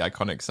to all the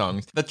iconic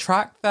songs. The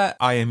track that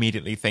I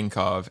immediately think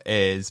of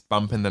is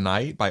Bump in the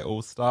Night by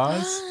All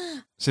Stars.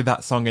 So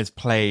that song is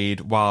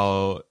played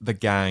while the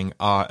gang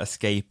are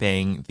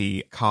escaping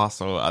the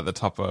castle at the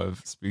top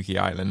of Spooky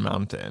Island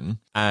Mountain.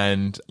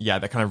 And yeah,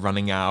 they're kind of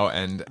running out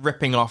and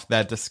ripping off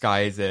their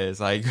disguises.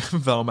 Like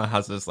Velma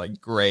has this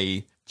like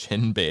grey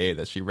chin beard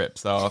that she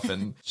rips off,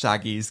 and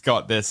Shaggy's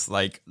got this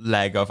like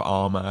leg of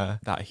armor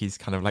that he's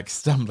kind of like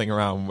stumbling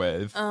around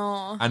with.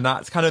 Oh. And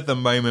that's kind of the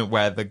moment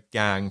where the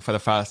gang for the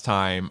first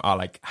time are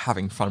like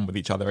having fun with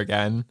each other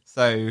again.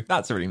 So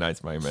that's a really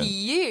nice moment.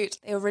 Cute.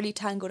 They were really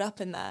tangled up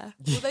in there.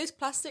 Were those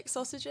plastic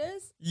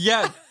sausages?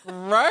 Yeah,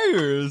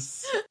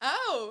 gross.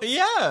 Oh.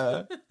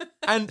 Yeah.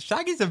 And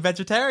Shaggy's a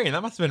vegetarian.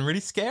 That must have been really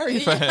scary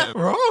for him.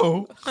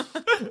 Oh.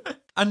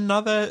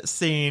 Another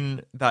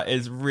scene that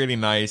is really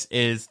nice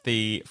is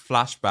the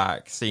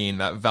flashback scene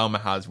that Velma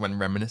has when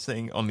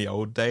reminiscing on the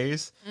old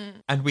days.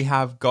 And we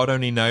have God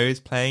Only Knows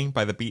playing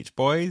by the Beach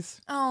Boys,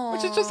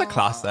 which is just a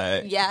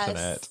classic, Yes. isn't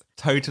it?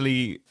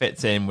 Totally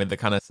fits in with the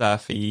kind of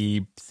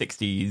surfy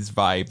 60s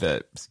vibe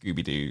that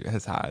Scooby-Doo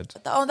has had.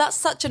 Oh, that's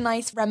such a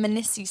nice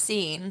reminiscing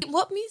scene.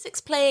 What music's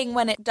playing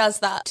when it does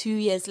that 2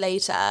 years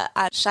later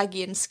and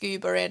Shaggy and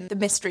Scoob are in the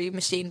Mystery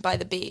Machine by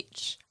the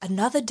beach?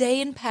 Another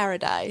Day in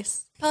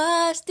Paradise.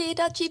 Pass the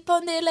chip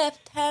on the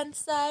left-hand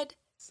side.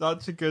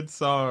 Such a good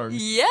song.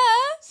 Yeah.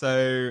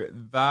 So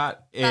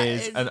that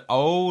is an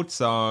old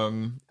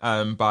song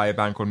by a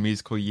band called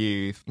Musical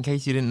Youth. In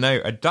case you didn't know,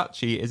 a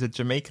duchy is a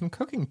Jamaican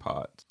cooking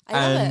pot. I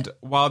love And it.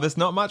 while there's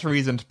not much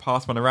reason to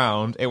pass one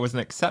around, it was an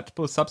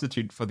acceptable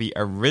substitute for the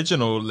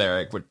original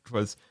lyric, which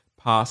was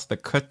pass the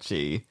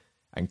coochie,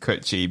 and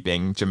coochie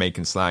being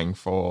Jamaican slang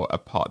for a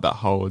pot that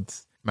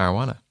holds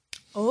marijuana.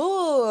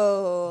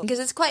 Oh, because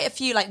there's quite a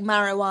few like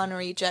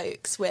marijuana-y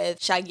jokes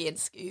with Shaggy and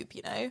Scoob,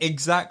 you know?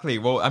 Exactly.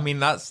 Well, I mean,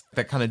 that's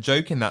the kind of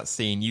joke in that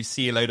scene. You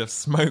see a load of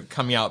smoke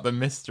coming out the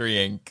Mystery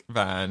Inc.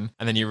 van,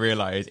 and then you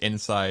realise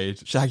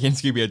inside Shaggy and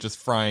Scooby are just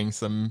frying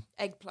some...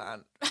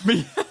 Eggplant.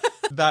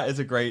 That is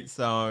a great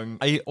song.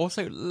 I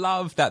also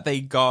love that they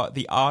got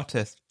the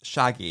artist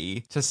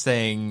Shaggy to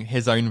sing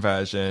his own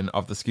version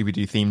of the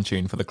Scooby-Doo theme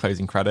tune for the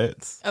closing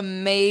credits.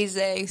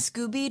 Amazing.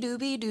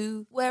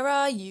 Scooby-Dooby-Doo, where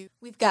are you?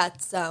 We've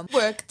got some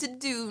work to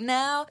do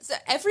now. So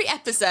every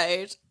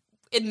episode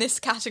in this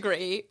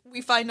category,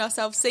 we find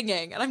ourselves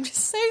singing. And I'm just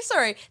so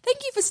sorry. Thank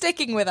you for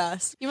sticking with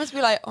us. You must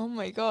be like, oh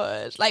my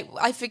God. Like,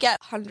 I forget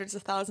hundreds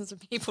of thousands of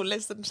people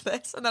listen to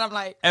this. And then I'm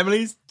like...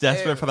 Emily's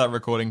desperate for that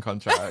recording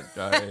contract,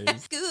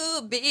 guys.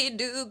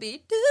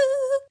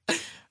 Scooby-Dooby-Doo.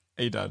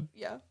 Are you done?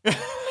 Yeah.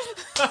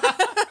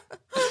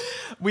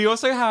 We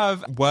also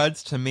have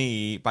Words to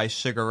Me by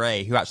Sugar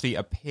Ray, who actually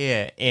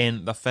appear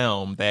in the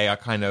film. They are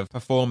kind of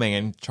performing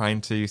and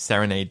trying to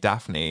serenade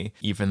Daphne,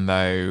 even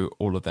though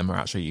all of them are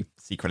actually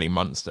secretly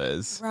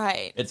monsters.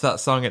 Right. It's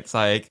that song, it's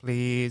like,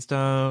 please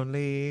don't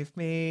leave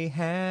me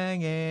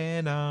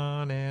hanging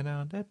on and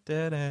on. Da,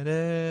 da, da,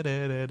 da,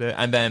 da, da.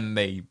 And then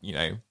they, you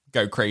know,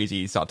 go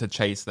crazy, start to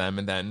chase them,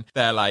 and then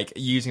they're like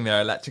using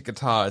their electric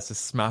guitars to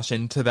smash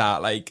into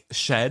that like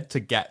shed to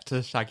get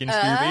to Shaggy and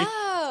Scooby.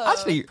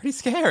 Actually, pretty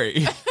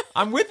scary.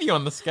 I'm with you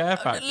on the scare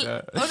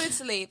factor.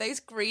 Honestly, those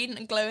green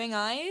and glowing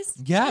eyes.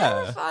 Yeah.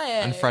 Terrifying.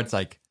 And Fred's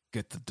like,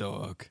 get the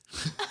dog.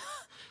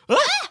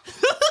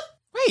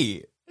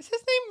 Wait, is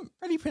his name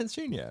Freddie Prinze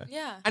Jr.?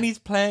 Yeah. And he's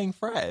playing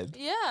Fred.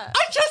 Yeah.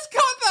 I just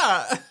got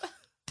that!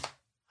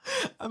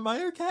 Am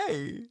I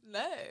okay?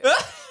 No.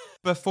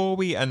 Before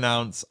we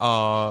announce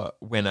our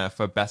winner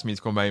for Best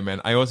Musical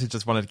Moment, I also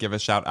just wanted to give a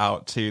shout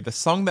out to the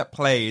song that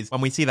plays when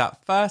we see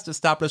that first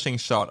establishing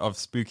shot of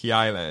Spooky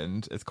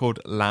Island. It's called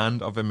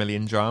Land of a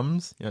Million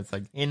Drums. You know, it's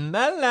like, in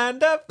the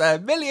land of a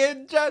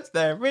million drums,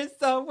 there is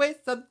always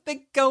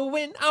something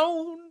going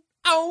on.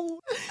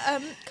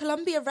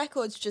 Columbia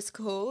Records just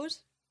called.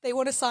 They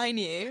want to sign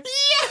you.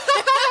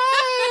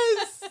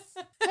 Yes!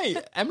 Hey,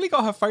 Emily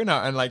got her phone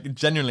out and like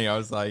genuinely I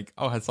was like,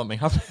 oh, has something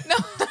happened? No.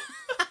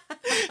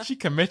 She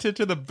committed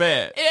to the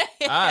bit.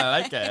 I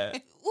like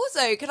it.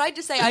 Also, can I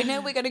just say, I know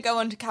we're going to go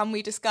on to Can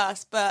We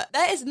Discuss, but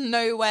there is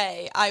no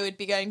way I would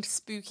be going to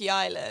Spooky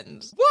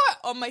Island. What?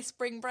 On my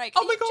spring break.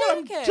 Oh my God,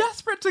 I'm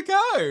desperate to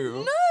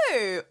go.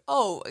 No.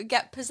 Oh,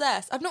 get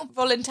possessed. I'm not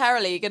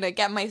voluntarily going to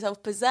get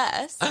myself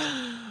possessed.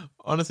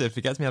 Honestly, if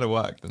it gets me out of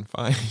work, then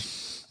fine.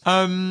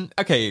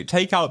 Okay,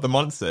 take out the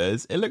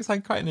monsters. It looks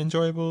like quite an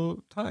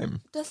enjoyable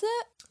time. Does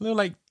it? A little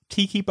like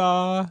tiki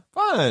bar.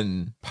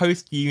 Fun.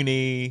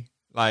 Post-uni,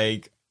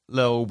 like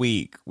little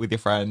week with your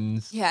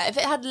friends. Yeah, if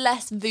it had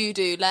less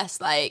voodoo,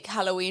 less like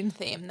Halloween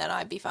theme, then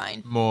I'd be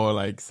fine. More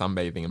like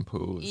sunbathing and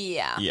pools.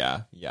 Yeah.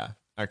 Yeah.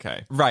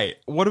 Okay. Right.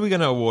 What are we going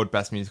to award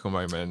Best Musical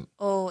Moment?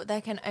 Oh, there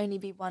can only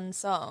be one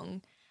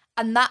song.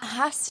 And that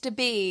has to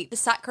be the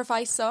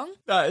Sacrifice song.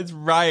 That is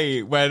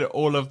right. When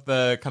all of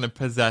the kind of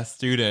possessed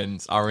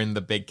students are in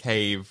the big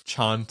cave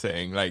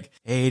chanting like,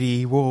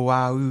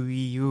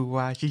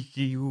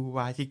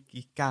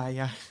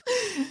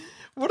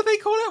 what do they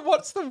call it?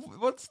 What's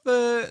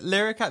the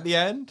lyric at the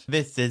end?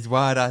 This is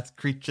what us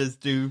creatures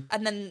do.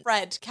 And then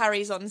Fred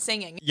carries on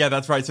singing. Yeah,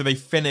 that's right. So they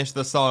finish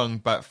the song,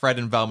 but Fred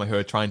and Velma, who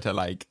are trying to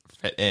like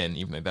fit in,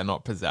 even though they're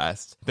not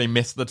possessed, they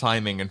miss the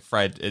timing and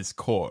Fred is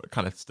caught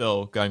kind of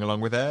still going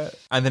along with it.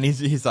 And then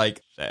he's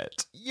like,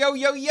 shit.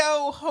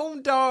 Yo,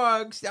 home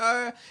dogs.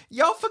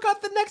 Y'all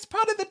forgot the next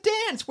part of the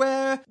dance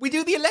where we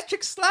do the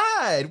electric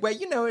slide, where,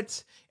 you know,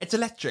 it's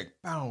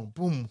electric. Boom,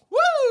 boom,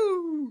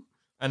 woo!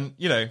 And,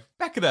 you know,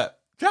 back it up.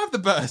 Drive the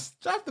bus.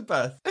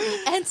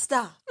 And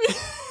stop.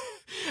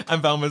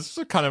 And Velma's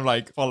kind of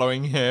like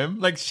following him.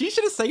 Like, she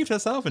should have saved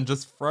herself and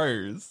just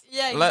froze.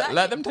 Yeah, exactly.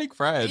 Let them take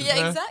Fred.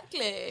 Yeah,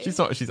 exactly. She's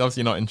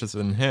obviously not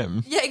interested in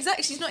him. Yeah,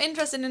 exactly. She's not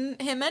interested in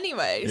him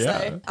anyway. Yeah.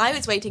 So I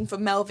was waiting for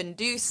Melvin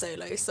Dew's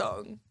solo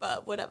song,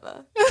 but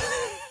whatever.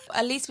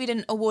 At least we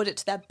didn't award it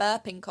to their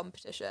burping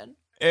competition.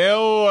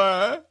 Ew.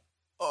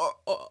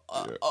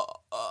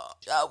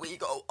 Shall we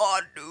go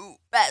on to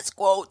best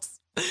quotes?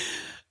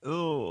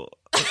 Ooh.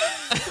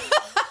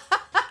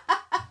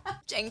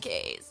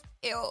 Jinkies.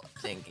 Ew.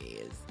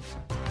 Jinkies.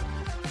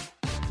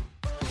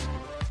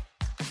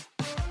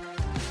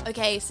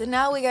 Okay, so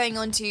now we're going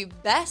on to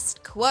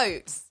best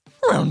quotes.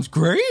 Sounds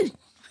great.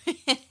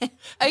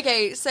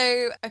 Okay,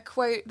 so a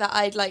quote that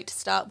I'd like to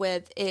start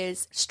with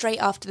is straight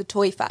after the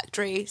Toy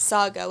Factory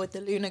saga with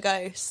the Lunar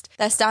Ghost.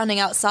 They're standing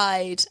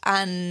outside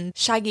and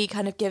Shaggy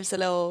kind of gives a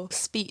little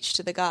speech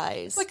to the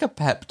guys. Like a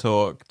pep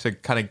talk to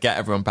kind of get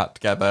everyone back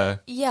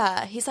together.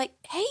 Yeah, he's like,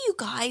 hey, you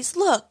guys,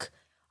 look.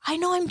 I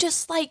know I'm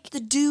just like the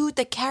dude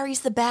that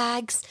carries the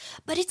bags,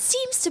 but it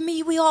seems to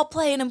me we all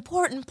play an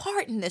important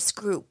part in this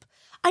group.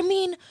 I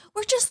mean,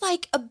 we're just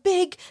like a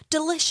big,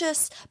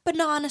 delicious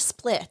banana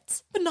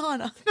split.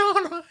 Banana.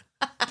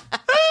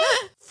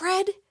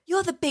 Fred,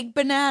 you're the big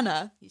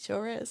banana. He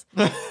sure is.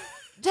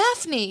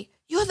 Daphne,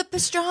 you're the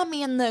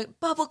pastrami and the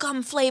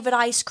bubblegum flavored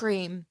ice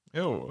cream.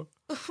 Ew.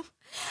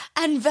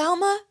 And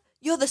Velma,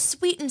 you're the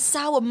sweet and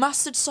sour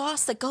mustard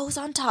sauce that goes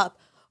on top.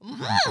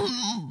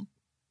 Mm.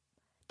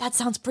 That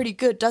sounds pretty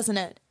good, doesn't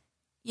it?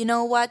 You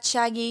know what,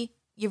 Shaggy?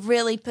 You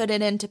really put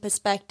it into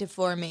perspective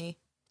for me.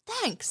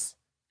 Thanks.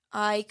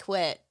 I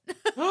quit.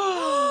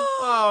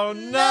 Oh,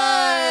 no!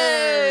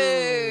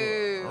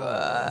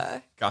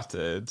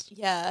 Gutted.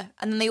 Yeah,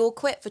 and then they all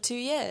quit for 2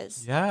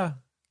 years. Yeah.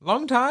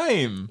 Long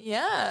time.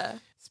 Yeah.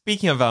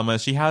 Speaking of Velma,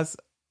 she has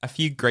a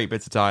few great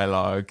bits of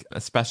dialogue,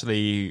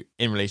 especially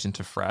in relation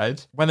to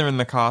Fred. When they're in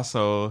the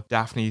castle,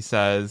 Daphne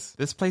says,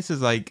 this place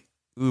is like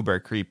uber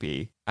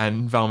creepy.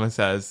 And Velma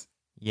says,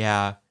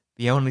 yeah,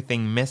 the only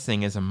thing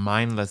missing is a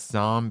mindless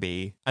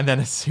zombie. And then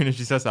as soon as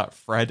she says that,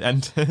 Fred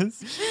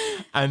enters.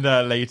 And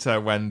later,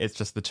 when it's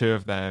just the two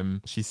of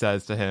them, she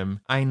says to him,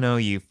 I know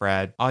you,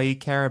 Fred. All you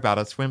care about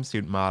are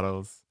swimsuit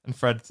models. And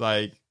Fred's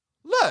like,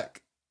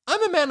 look,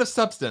 I'm a man of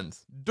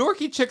substance.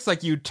 Dorky chicks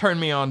like you turn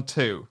me on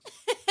too.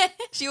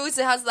 She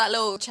also has that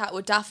little chat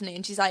with Daphne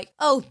and she's like,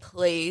 oh,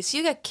 please,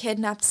 you get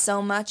kidnapped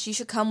so much, you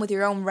should come with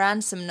your own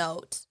ransom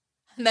note.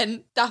 And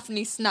then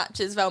Daphne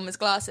snatches Velma's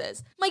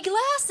glasses. My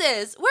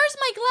glasses! Where's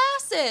my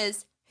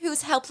glasses?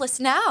 Who's helpless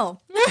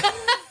now?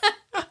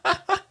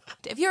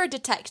 If you're a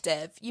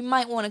detective, you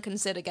might want to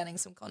consider getting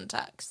some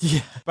contacts.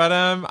 Yeah. But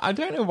I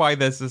don't know why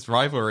there's this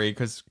rivalry,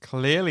 because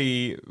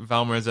clearly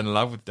Velma is in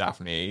love with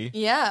Daphne.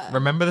 Yeah.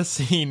 Remember the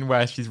scene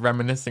where she's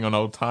reminiscing on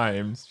old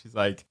times? She's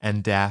like,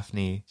 and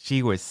Daphne,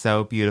 she was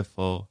so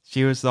beautiful.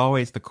 She was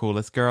always the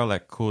coolest girl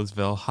at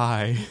Coolsville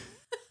High.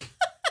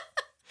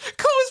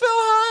 Coolsville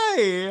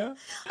High!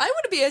 I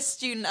want to be a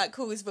student at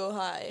Coolsville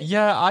High.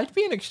 Yeah, I'd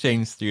be an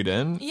exchange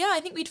student. Yeah, I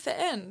think we'd fit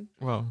in.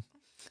 Well,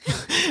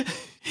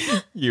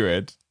 you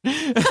would.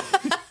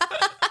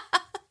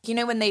 You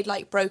know when they'd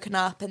like broken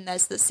up and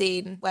there's the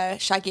scene where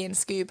Shaggy and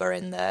Scoob are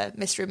in the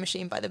mystery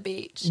machine by the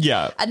beach?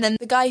 Yeah. And then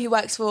the guy who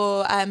works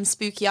for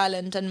Spooky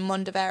Island and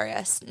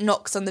Mondavarius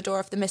knocks on the door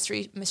of the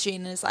mystery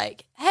machine and is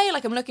like, hey,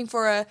 like I'm looking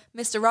for a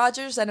Mr.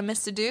 Rogers and a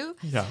Mr. Do.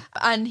 Yeah.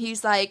 And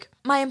he's like,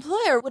 my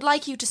employer would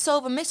like you to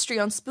solve a mystery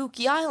on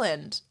Spooky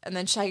Island. And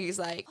then Shaggy's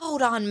like,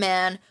 hold on,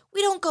 man.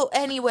 We don't go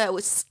anywhere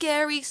with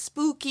scary,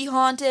 spooky,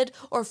 haunted,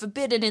 or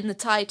forbidden in the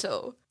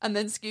title. And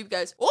then Scoob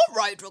goes, or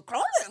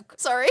hydrochronic.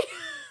 Sorry.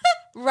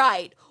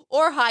 Right.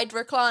 Or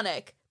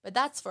hydrochronic. But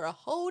that's for a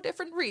whole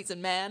different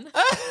reason, man.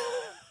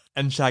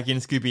 And Shaggy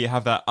and Scooby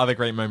have that other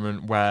great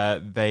moment where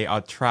they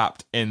are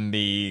trapped in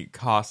the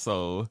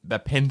castle. They're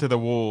pinned to the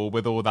wall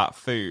with all that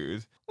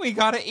food. We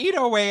gotta eat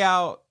our way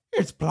out.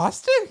 It's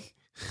plastic.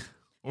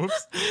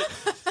 Whoops.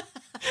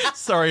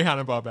 Sorry,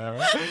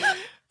 Hanna-Barbera.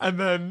 And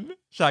then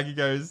Shaggy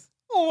goes,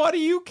 oh, what do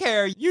you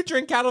care? You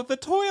drink out of the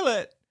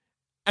toilet.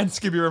 And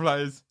Scooby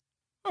replies,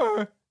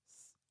 so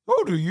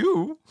do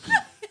you.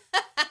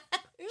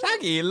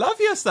 Shaggy, love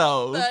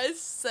yourself. That is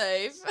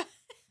safe.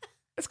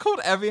 It's called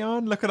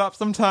Evian. Look it up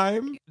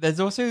sometime. There's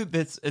also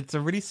this, it's a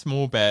really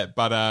small bit,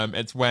 but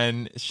it's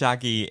when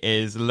Shaggy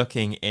is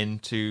looking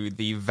into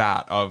the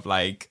vat of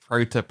like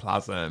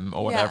protoplasm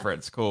or whatever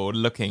it's called,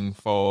 looking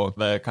for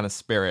the kind of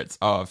spirits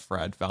of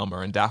Fred, Velma,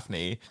 and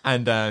Daphne.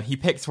 And he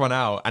picks one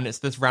out and it's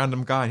this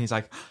random guy and he's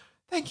like,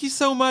 thank you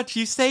so much,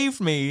 you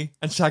saved me.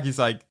 And Shaggy's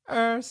like,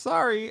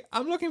 sorry,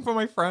 I'm looking for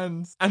my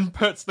friends. And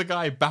puts the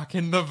guy back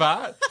in the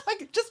vat.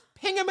 Like, just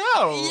ping him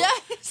out.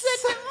 Yeah,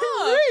 send him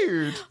off.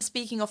 Rude.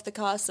 Speaking of the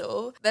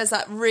castle, there's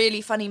that really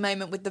funny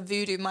moment with the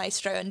voodoo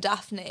maestro and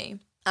Daphne.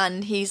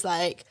 And he's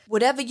like,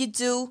 whatever you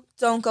do,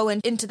 don't go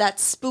into that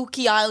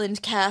spooky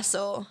island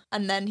castle.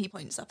 And then he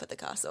points up at the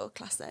castle.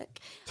 Classic.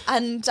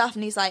 And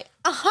Daphne's like,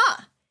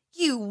 aha,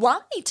 you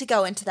want me to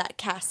go into that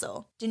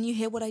castle. Didn't you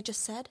hear what I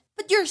just said?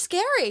 But you're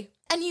scary.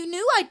 And you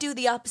knew I'd do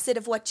the opposite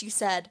of what you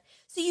said.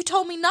 So you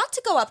told me not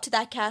to go up to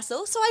that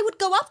castle, so I would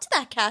go up to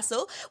that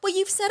castle where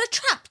you've set a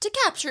trap to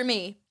capture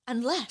me.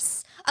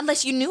 Unless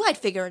you knew I'd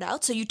figure it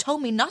out, so you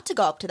told me not to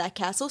go up to that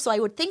castle, so I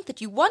would think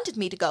that you wanted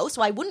me to go,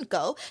 so I wouldn't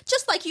go,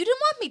 just like you didn't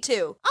want me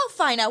to. I'll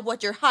find out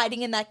what you're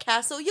hiding in that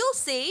castle, you'll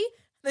see.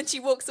 Then she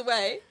walks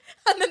away,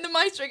 and then the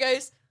maestro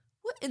goes,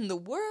 what in the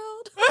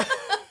world?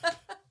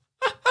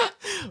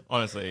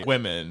 Honestly,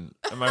 women,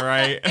 am I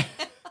right?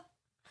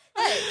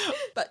 Hey,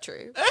 but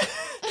true.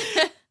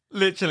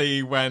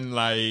 Literally, when,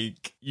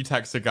 like, you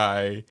text a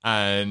guy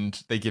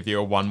and they give you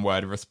a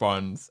one-word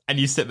response and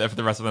you sit there for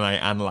the rest of the night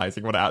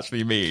analysing what it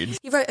actually means.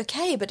 You wrote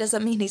okay, but does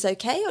that mean he's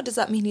okay? Or does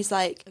that mean he's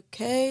like,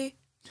 okay?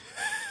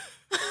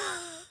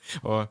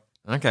 Or,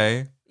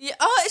 okay. Yeah.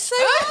 Oh, it's so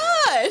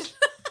hard!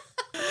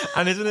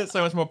 And isn't it so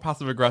much more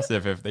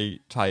passive-aggressive if they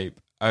type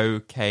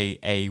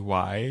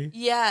O-K-A-Y?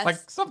 Yes. Like,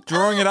 stop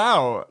drawing it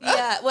out.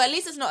 Yeah, well, at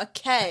least it's not a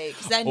K,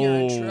 because then you're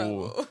in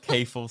trouble.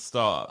 K full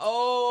stop.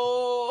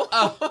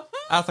 Oh.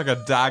 That's like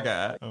a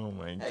dagger. Oh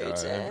my god.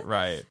 dear.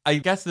 Right. I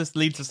guess this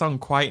leads us on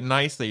quite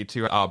nicely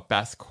to our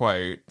best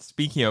quote.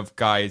 Speaking of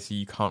guys who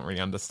you can't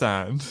really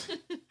understand.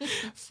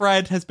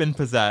 Fred has been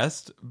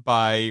possessed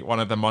by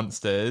one of the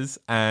monsters,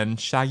 and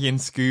Shaggy and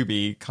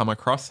Scooby come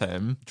across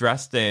him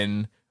dressed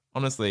in,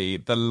 honestly,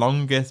 the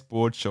longest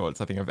board shorts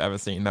I think I've ever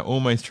seen. They're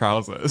almost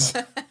trousers.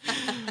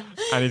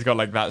 And he's got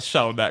like that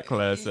shell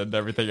necklace and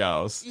everything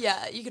else.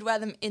 Yeah, you could wear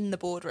them in the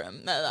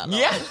boardroom. They're that long.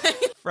 Yeah.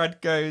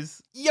 Fred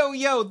goes,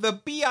 yo, the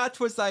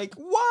biatch was like,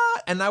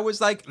 what? And I was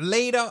like,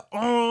 later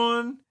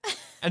on.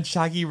 And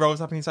Shaggy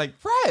rolls up and he's like,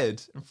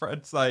 Fred. And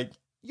Fred's like,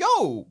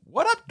 yo,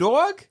 what up,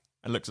 dog?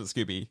 And looks at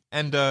Scooby.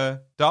 And,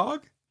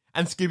 dog?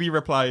 And Scooby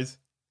replies,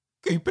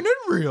 keeping it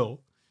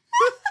real.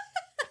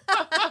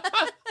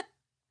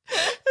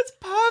 It's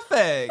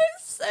perfect.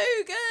 It's so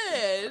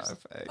good.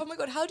 Perfect. Oh my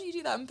god, how do you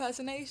do that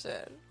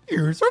impersonation?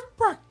 Years of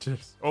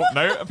practice. Oh,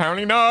 no,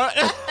 apparently not.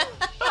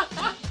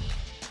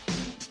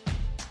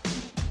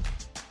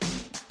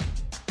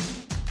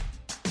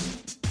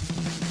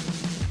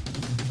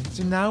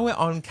 So now we're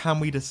on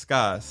Can We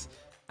Discuss?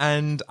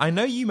 And I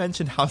know you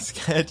mentioned how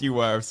scared you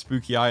were of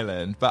Spooky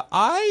Island, but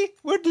I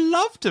would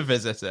love to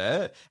visit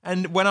it.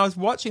 And when I was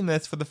watching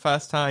this for the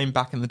first time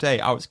back in the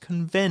day, I was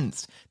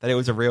convinced that it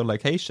was a real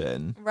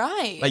location.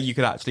 Right. Like you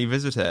could actually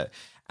visit it.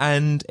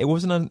 And it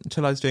wasn't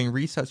until I was doing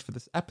research for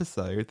this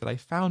episode that I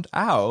found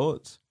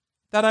out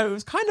that it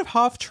was kind of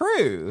half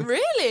true.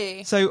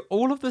 Really? So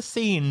all of the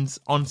scenes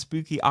on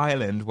Spooky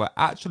Island were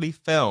actually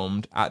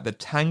filmed at the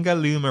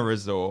Tangaluma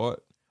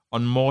Resort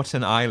on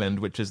Moreton Island,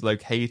 which is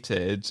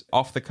located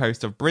off the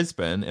coast of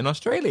Brisbane in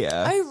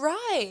Australia. Oh,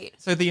 right.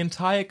 So the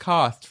entire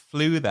cast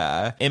flew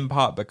there in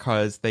part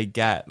because they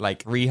get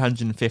like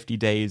 350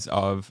 days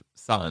of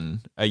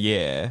sun a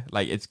year.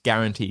 Like it's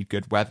guaranteed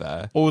good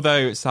weather.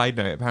 Although, side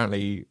note,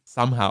 apparently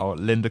somehow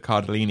Linda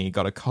Cardellini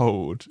got a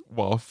cold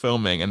while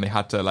filming and they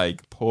had to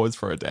like pause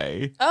for a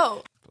day.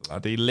 Oh.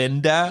 Bloody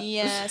Linda.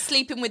 Yeah,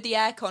 sleeping with the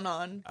aircon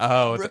on.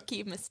 Oh,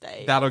 rookie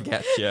mistake. That'll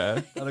get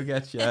you. That'll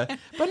get you.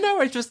 But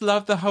no, I just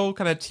love the whole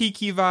kind of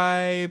tiki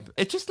vibe.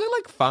 It just looked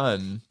like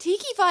fun.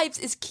 Tiki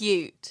vibes is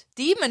cute.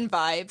 Demon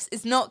vibes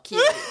is not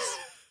cute.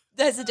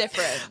 There's a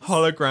difference.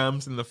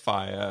 Holograms in the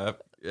fire.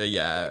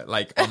 Yeah,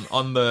 like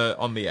on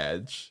the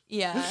edge.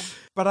 Yeah.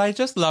 But I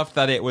just loved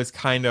that it was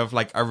kind of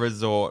like a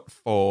resort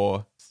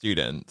for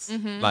students.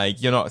 Mm-hmm.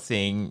 Like you're not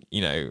seeing,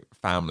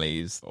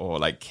 families or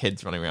like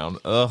kids running around.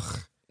 Ugh.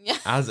 Yeah.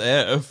 As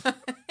if.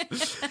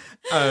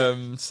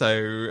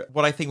 So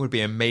what I think would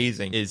be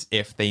amazing is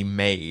if they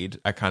made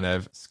a kind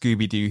of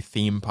Scooby-Doo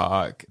theme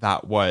park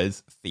that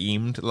was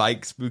themed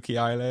like Spooky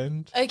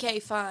Island. Okay,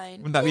 fine.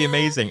 Wouldn't that be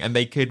amazing? And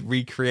they could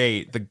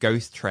recreate the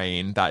ghost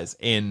train that is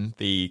in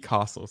the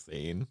castle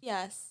scene.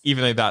 Yes.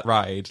 Even though that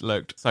ride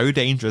looked so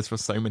dangerous for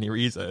so many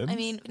reasons. I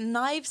mean,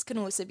 knives can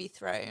also be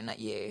thrown at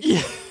you.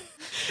 Yeah.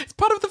 It's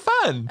part of the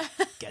fun.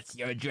 Gets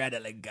your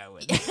adrenaline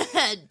going.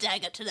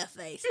 Dagger to the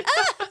face.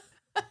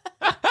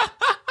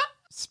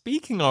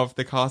 Speaking of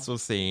the castle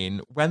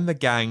scene, when the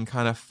gang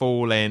kind of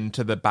fall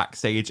into the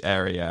backstage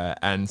area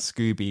and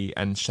Scooby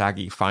and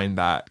Shaggy find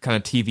that kind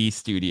of TV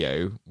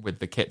studio with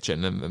the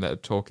kitchen and they're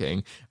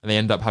talking and they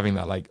end up having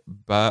that like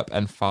burp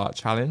and fart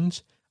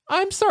challenge.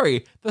 I'm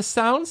sorry, the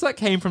sounds that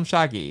came from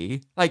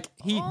Shaggy, like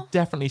he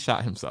definitely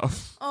shat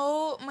himself.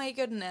 Oh my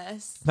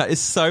goodness. That is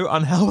so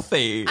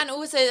unhealthy. And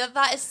also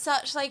that is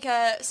such like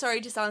a, sorry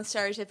to sound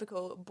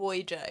stereotypical,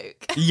 boy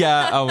joke.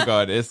 Yeah, oh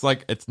god, it's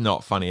like, it's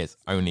not funny, it's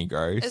only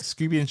gross.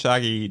 Scooby and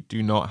Shaggy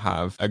do not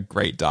have a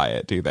great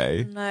diet, do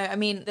they? No, I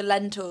mean, the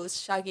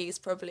lentils Shaggy's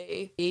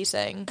probably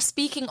eating.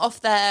 Speaking of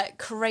their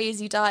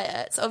crazy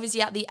diets,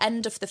 obviously at the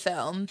end of the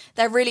film,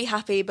 they're really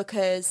happy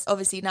because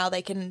obviously now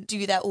they can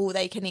do their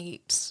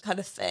all-they-can-eat kind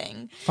of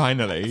thing.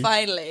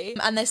 Finally.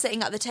 And they're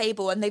sitting at the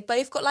table and they've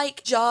both got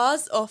like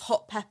jars of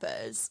hot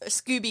peppers.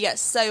 Scooby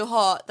gets so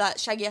hot that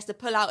Shaggy has to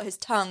pull out his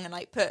tongue and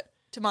like put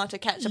tomato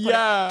ketchup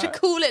on it to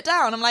cool it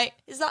down. I'm like,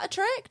 is that a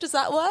trick? Does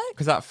that work?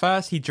 Because at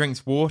first he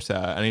drinks water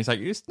and he's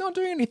like, it's not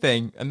doing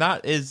anything. And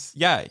that is,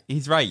 yeah,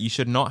 he's right. You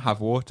should not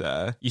have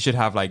water. You should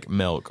have like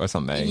milk or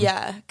something.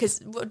 Yeah, because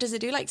what does it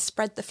do? Like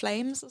spread the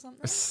flames or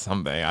something?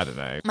 Something, I don't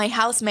know. My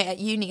housemate at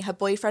uni, her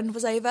boyfriend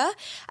was over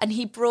and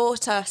he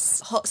brought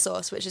us hot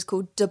sauce, which is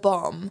called Da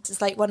Bomb.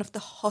 It's like one of the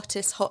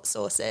hottest hot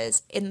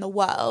sauces in the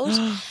world.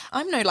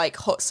 I'm no like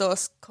hot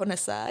sauce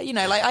connoisseur,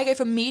 like I go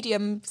for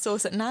medium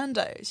sauce at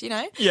Nando's,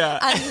 Yeah.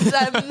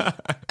 And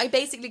I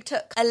basically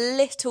took a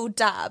little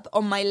dab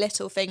on my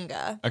little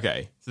finger.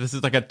 Okay, so this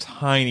is like a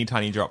tiny,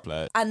 tiny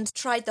droplet. And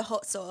tried the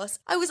hot sauce.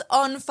 I was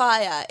on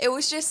fire. It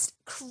was just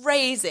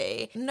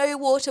crazy. No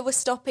water was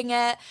stopping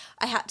it.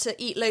 I had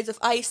to eat loads of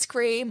ice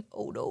cream.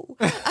 Oh no.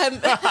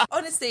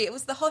 Honestly, it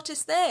was the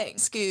hottest thing.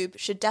 Scoob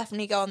should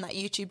definitely go on that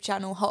YouTube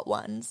channel, Hot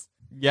Ones.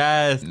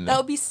 Yes. That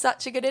would be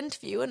such a good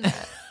interview, wouldn't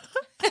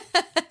it?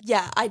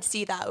 Yeah, I'd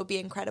see that. It would be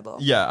incredible.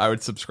 Yeah, I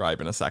would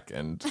subscribe in a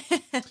second.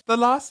 The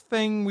last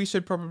thing we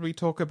should probably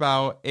talk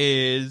about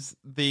is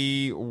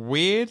the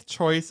weird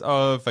choice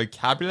of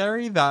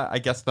vocabulary that I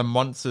guess the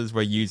monsters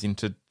were using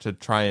to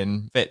try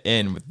and fit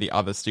in with the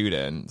other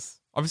students.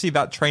 Obviously,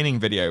 that training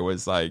video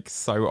was like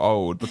so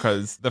old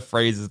because the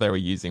phrases they were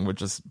using were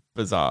just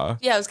bizarre.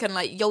 Yeah, it was kind of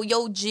like,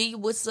 yo, G,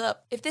 what's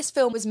up? If this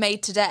film was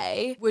made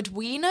today, would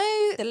we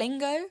know the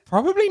lingo?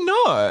 Probably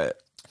not.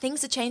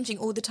 Things are changing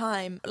all the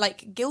time.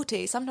 Like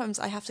guilty. Sometimes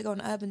I have to go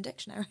on Urban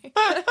Dictionary.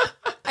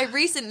 I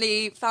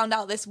recently found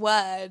out this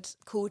word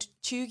called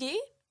chuggy.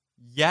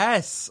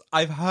 Yes,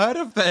 I've heard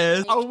of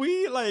this. Are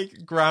we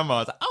like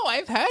grandmas? Oh,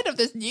 I've heard of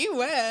this new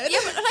word. Yeah,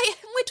 but like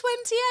we're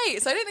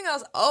 28, so I don't think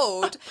that's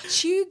old.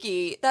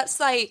 Chuggy, that's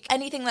like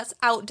anything that's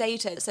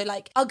outdated. So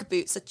like Ugg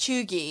boots are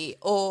chuggy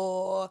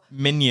or...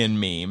 Minion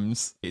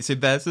memes. So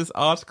there's this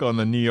article in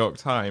the New York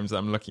Times that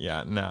I'm looking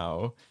at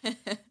now.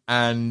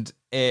 And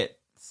it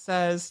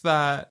says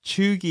that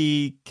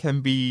chuggy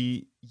can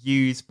be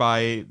used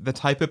by the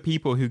type of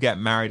people who get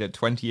married at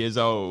 20 years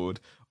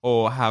old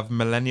or have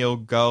millennial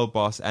girl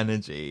boss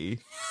energy.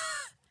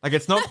 Like,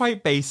 it's not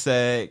quite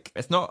basic.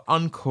 It's not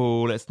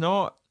uncool. It's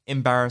not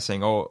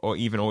embarrassing or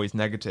even always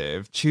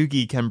negative,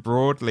 cheugy can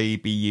broadly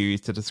be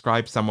used to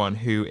describe someone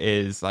who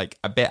is like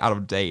a bit out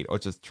of date or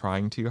just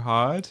trying too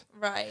hard.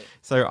 Right.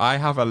 So I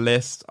have a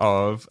list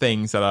of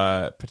things that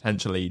are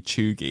potentially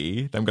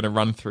cheugy that I'm going to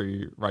run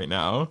through right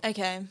now.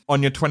 Okay.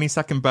 On your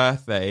 22nd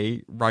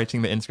birthday,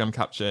 writing the Instagram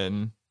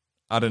caption,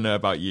 I don't know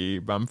about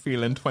you, but I'm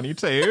feeling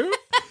 22.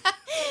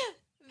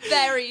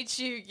 Very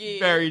cheugy.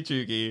 Very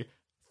cheugy.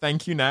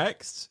 Thank you,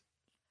 next.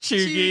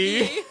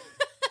 Cheugy.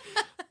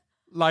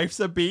 Life's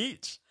a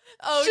beach.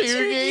 Oh,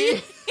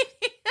 cheugy.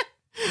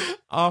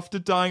 After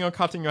dyeing or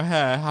cutting your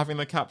hair, having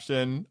the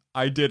caption,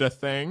 I did a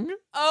thing.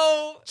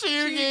 Oh,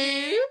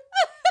 cheugy.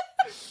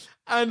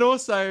 And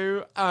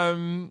also,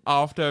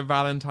 after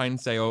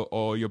Valentine's Day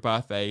or your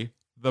birthday,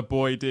 the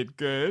boy did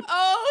good.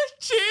 Oh,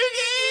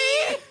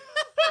 cheugy.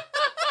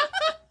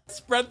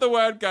 Spread the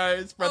word,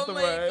 guys. Spread the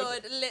word. Oh my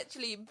god,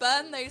 literally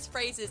burn those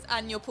phrases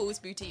and your Paul's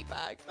Boutique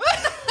bag.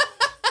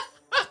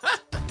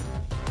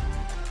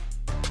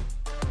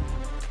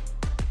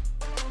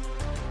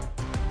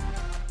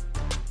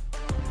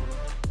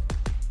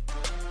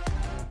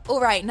 All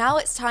right, now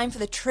it's time for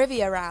the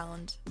trivia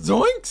round.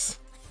 Zoinks!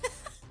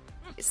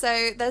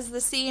 So there's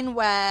the scene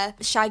where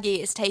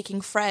Shaggy is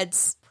taking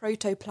Fred's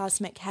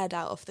protoplasmic head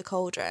out of the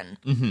cauldron.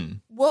 Mm-hmm.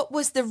 What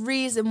was the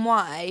reason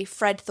why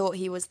Fred thought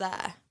he was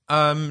there?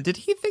 Did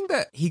he think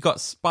that he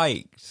got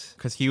spiked?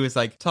 Because he was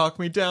like, talk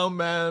me down,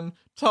 man.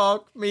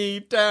 Talk me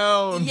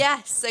down.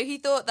 Yes, so he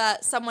thought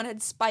that someone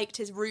had spiked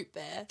his root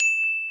beer.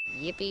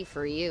 Yippee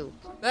for you.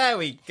 There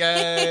we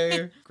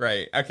go.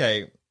 Great.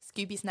 Okay.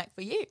 Scooby snack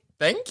for you.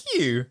 Thank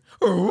you.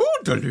 Oh,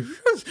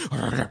 delicious.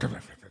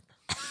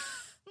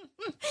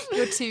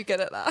 You're too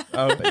good at that.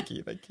 Oh, thank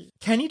you. Thank you.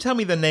 Can you tell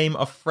me the name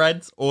of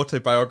Fred's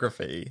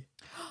autobiography?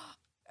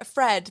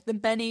 Fred, the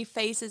many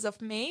faces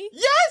of me.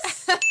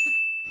 Yes!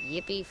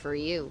 Yippee for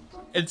you.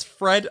 It's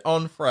Fred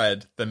on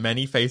Fred, the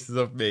many faces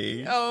of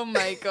me. Oh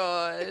my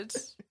god.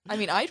 I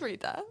mean, I'd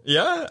read that.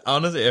 Yeah,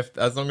 honestly,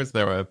 as long as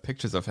there were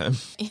pictures of him.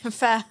 Yeah,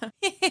 fair.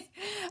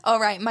 All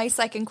right, my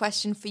second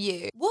question for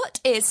you. What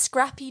is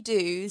Scrappy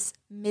Doo's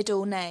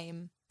middle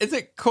name? Is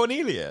it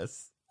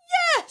Cornelius?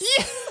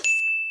 Yes!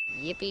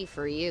 Yippee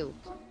for you.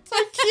 So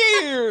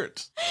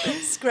cute!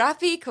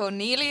 Scrappy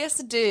Cornelius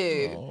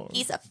Doo. Oh.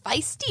 He's a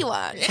feisty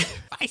one.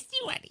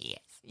 Feisty one he is.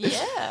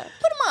 Yeah.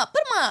 Put him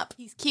up.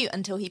 He's cute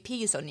until he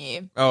pees on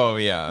you. Oh,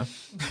 yeah.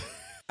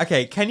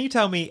 Okay, can you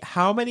tell me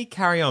how many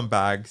carry-on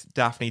bags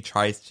Daphne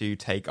tries to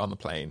take on the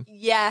plane?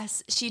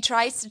 Yes, she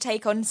tries to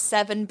take on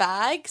 7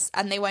 bags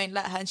and they won't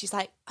let her. And she's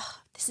like, oh,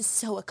 this is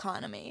so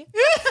economy.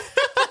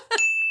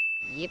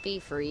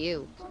 Yippee for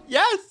you.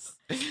 Yes!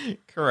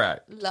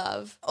 Correct.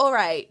 Love. All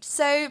right.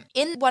 So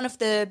in one of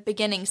the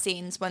beginning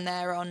scenes when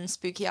they're on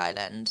Spooky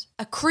Island,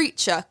 a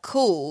creature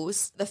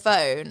calls the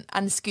phone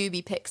and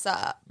Scooby picks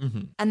up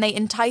and they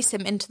entice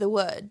him into the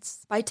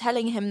woods by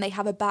telling him they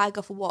have a bag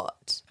of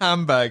what?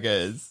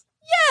 Hamburgers.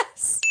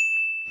 Yes!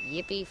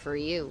 Yippee for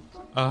you.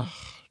 Oh,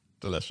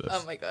 delicious.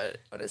 Oh my god.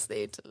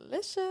 Honestly,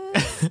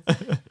 delicious.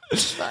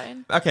 It's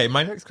fine. Okay,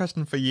 my next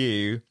question for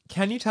you.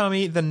 Can you tell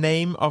me the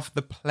name of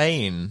the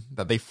plane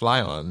that they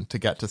fly on to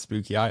get to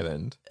Spooky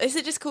Island? Is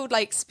it just called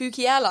like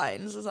Spooky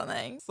Airlines or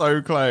something?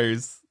 So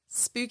close.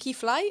 Spooky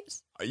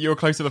Flight? You were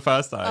close to the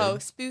first time. Oh,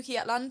 Spooky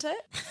Atlantic?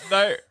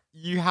 No,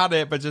 you had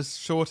it, but just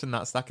shorten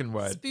that second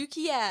word.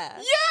 Spooky Air.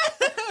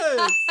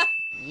 Yes!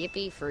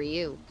 Yippee for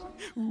you.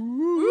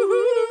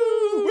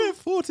 Ooh, we're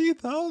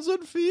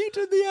 40,000 feet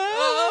in the air.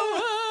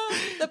 Oh,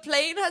 the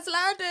plane has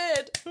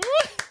landed.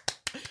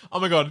 Oh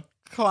my god,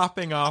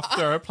 clapping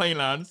after a plane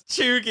lands.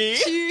 Cheugy.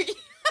 Cheugy.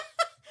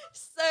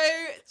 So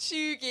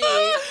cheugy.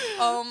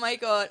 Oh my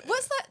god.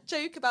 What's that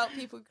joke about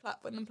people who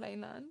clap when the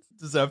plane lands?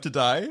 Deserve to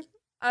die.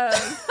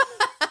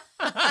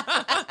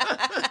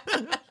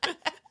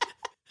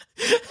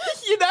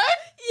 You know?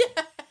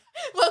 Yeah.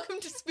 Welcome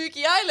to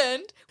Spooky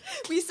Island.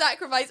 We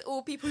sacrifice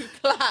all people who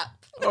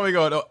clap. Oh my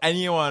god, or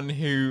anyone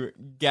who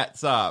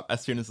gets up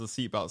as soon as the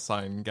seatbelt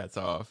sign gets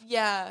off.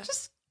 Yeah.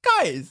 Just,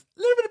 guys,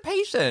 a little bit of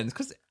patience,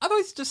 because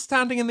otherwise just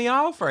standing in the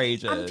aisle for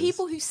ages. And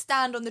people who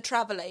stand on the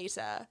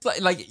travelator.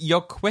 It's like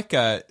you're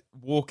quicker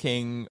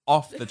walking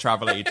off the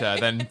travelator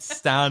than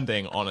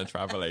standing on a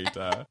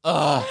travelator.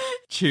 Ugh,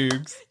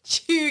 Choogs.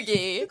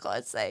 Cheugy. For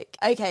God's sake.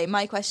 Okay,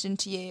 my question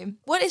to you.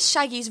 What is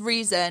Shaggy's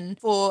reason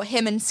for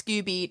him and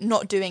Scooby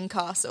not doing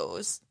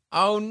castles?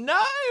 Oh no!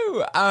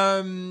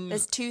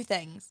 There's 2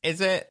 things.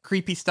 Is it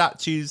creepy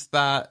statues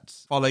that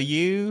follow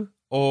you?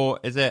 Or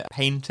is it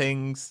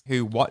paintings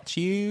who watch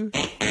you?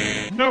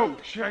 No,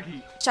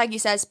 Shaggy. Shaggy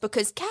says,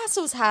 because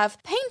castles have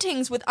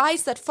paintings with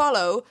eyes that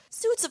follow,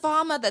 suits of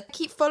armor that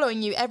keep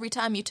following you every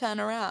time you turn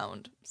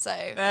around. So,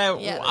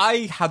 yeah.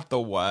 I had the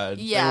word.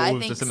 Yeah, they were I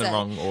think just in so. the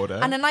wrong order.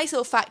 And a nice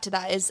little fact to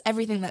that is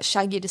everything that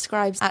Shaggy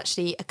describes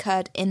actually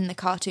occurred in the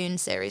cartoon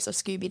series of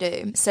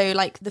Scooby-Doo. So,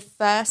 like, the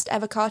first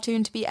ever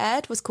cartoon to be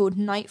aired was called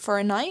Night for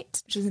a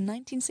Night, which was in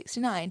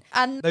 1969.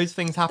 And those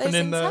things happen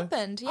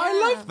happened, yeah.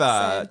 I love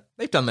that. So,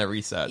 They've done their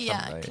research,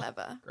 yeah, haven't they?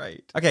 clever.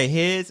 Great. Okay,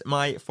 here's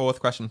my 4th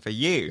question for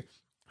you.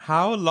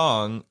 How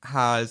long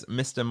has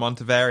Mr.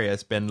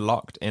 Montevarious been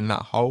locked in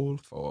that hole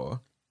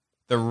for?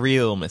 The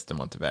real Mr.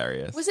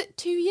 Montevarious. Was it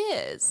 2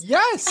 years?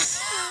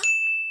 Yes!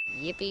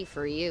 Yippee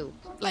for you.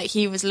 Like,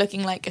 he was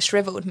looking like a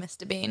shriveled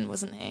Mr. Bean,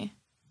 wasn't he?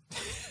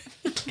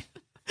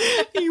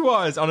 He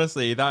was,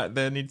 honestly.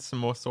 There needs some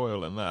more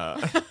soil in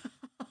that.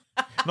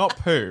 Not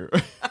poo.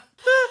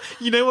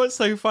 You know what's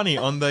so funny?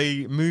 On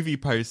the movie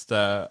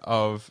poster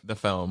of the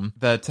film,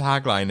 the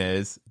tagline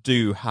is,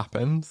 "Do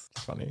happens."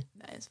 It's funny.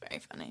 That is very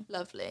funny.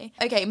 Lovely.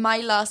 Okay, my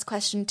last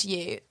question to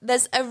you.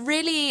 There's a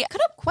really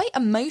kind of quite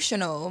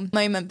emotional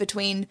moment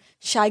between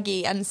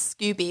Shaggy and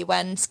Scooby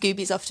when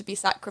Scooby's off to be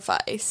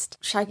sacrificed.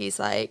 Shaggy's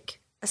like,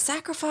 "A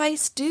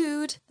sacrifice,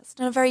 dude? That's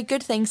not a very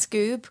good thing,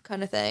 Scoob,"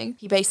 kind of thing.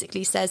 He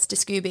basically says to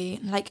Scooby,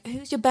 like,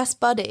 "Who's your best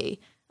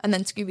buddy?" And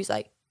then Scooby's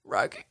like,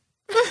 "Ruggy."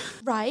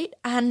 Right,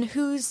 and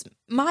who's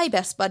my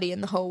best buddy in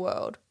the whole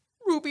world?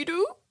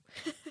 Ruby-Doo.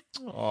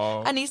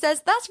 And he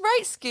says, "That's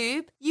right,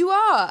 Scoob, you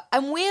are."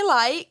 And we're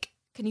like,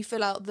 can you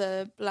fill out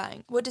the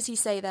blank? What does he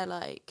say they're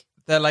like?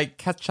 They're like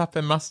ketchup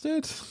and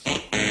mustard?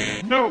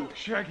 No,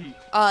 Shaggy.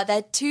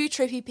 They're two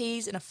trippy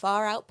peas in a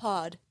far-out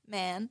pod,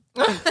 man.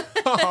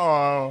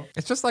 Oh,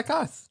 it's just like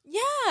us.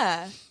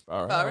 Yeah.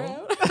 Far Far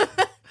out.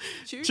 out.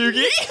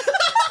 Chuggy?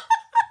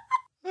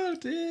 Oh,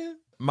 dear.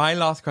 My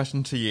last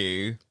question to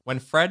you. When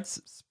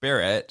Fred's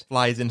spirit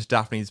flies into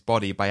Daphne's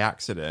body by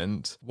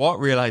accident, what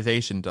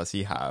realization does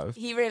he have?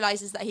 He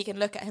realizes that he can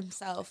look at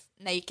himself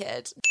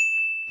naked.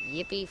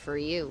 Yippee for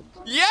you.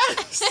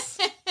 Yes!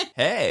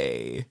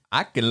 Hey,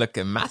 I can look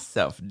at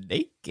myself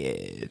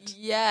naked.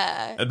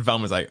 Yeah. And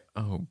Velma's like,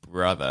 "Oh,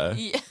 brother."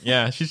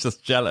 Yeah, she's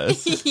just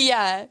jealous.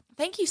 Yeah.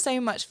 Thank you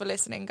so much for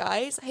listening,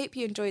 guys. I hope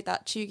you enjoyed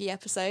that Chuggy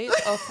episode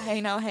of Hey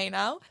Now, Hey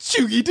Now.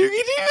 Chuggy doogie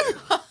doo.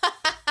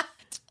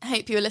 I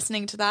hope you were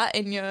listening to that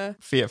in your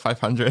Fiat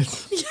 500.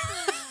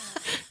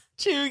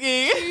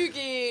 Chuggy.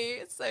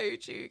 Chuggy. So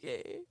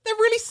Chuggy. They're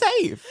really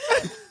safe.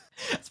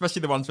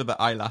 Especially the ones with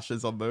the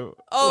eyelashes on the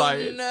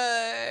light.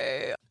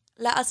 No.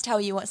 Let us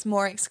tell you what's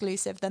more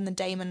exclusive than the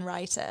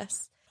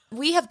Damon-ritis.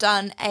 We have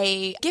done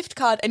a gift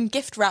card and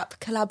gift wrap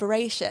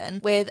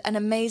collaboration with an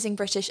amazing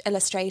British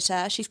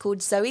illustrator. She's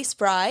called Zoe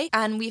Spry,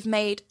 and we've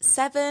made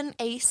 7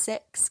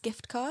 A6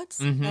 gift cards.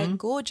 They're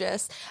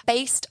gorgeous,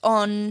 based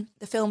on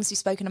the films we've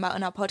spoken about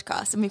in our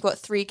podcast. And we've got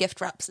 3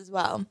 gift wraps as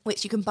well,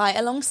 which you can buy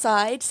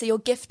alongside. So your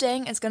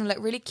gifting is going to look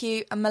really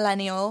cute and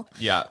millennial.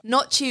 Yeah.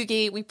 Not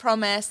chuggy, we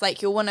promise.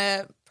 Like, you'll want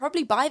to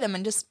probably buy them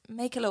and just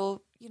make a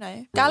little,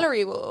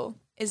 gallery wall.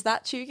 Is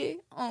that chuggy?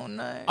 Oh,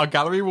 no. Our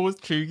gallery wall's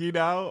chuggy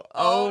now?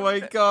 Oh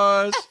my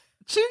gosh.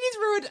 Chuggy's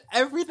ruined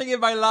everything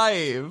in my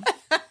life.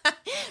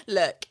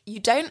 Look, you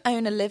don't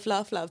own a Live,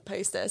 Laugh, Love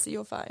poster, so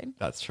you're fine.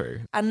 That's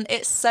true. And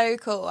it's so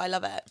cool. I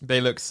love it. They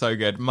look so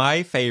good.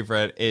 My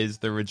favourite is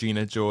the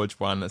Regina George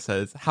one that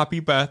says, "Happy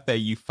birthday,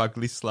 you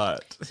fugly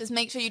slut." Just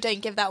make sure you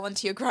don't give that one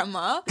to your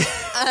grandma.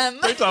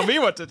 Don't tell me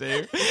what to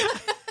do.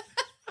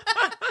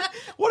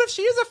 What if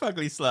she is a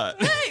fugly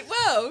slut? Hey,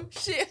 well,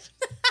 shit.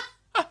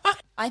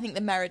 I think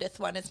the Meredith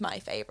one is my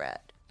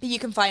favourite. But you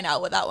can find out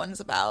what that one's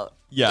about.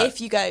 Yeah.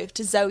 If you go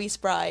to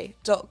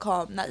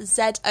zoespry.com. That's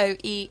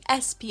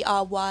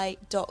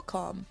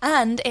ZOESPRY.com.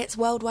 And it's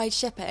worldwide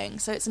shipping,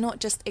 so it's not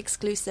just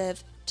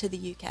exclusive to the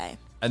UK.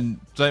 And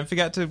don't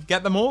forget to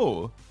get them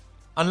all.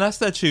 Unless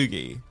they're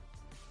chuggy.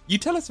 You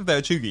tell us if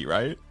they're chuggy,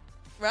 right?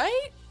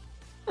 Right?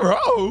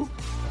 Bro.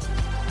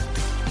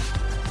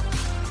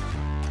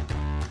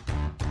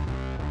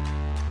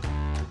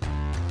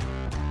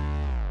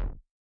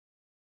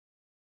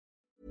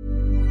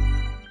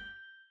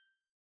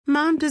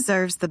 Mom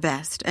deserves the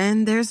best,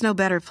 and there's no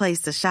better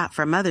place to shop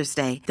for Mother's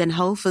Day than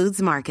Whole Foods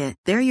Market.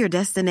 They're your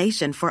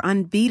destination for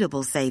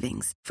unbeatable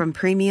savings, from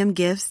premium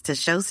gifts to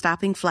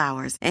show-stopping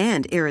flowers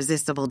and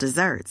irresistible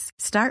desserts.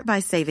 Start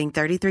by saving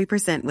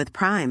 33% with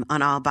Prime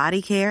on all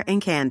body care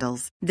and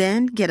candles.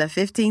 Then get a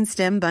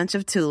 15-stem bunch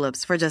of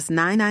tulips for just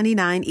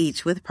 $9.99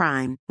 each with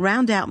Prime.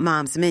 Round out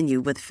Mom's menu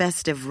with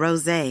festive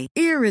rosé,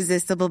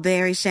 irresistible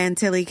berry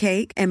chantilly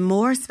cake, and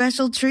more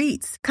special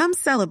treats. Come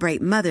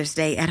celebrate Mother's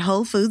Day at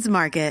Whole Foods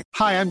Market.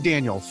 Hi, I'm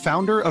Daniel,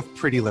 founder of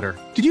Pretty Litter.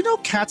 Did you know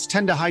cats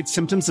tend to hide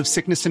symptoms of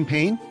sickness and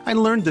pain? I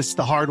learned this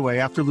the hard way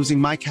after losing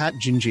my cat,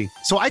 Gingy.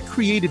 So I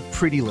created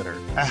Pretty Litter,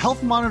 a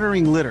health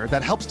monitoring litter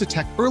that helps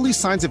detect early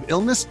signs of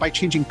illness by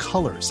changing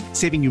colors,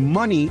 saving you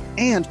money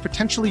and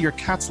potentially your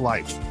cat's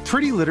life.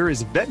 Pretty Litter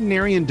is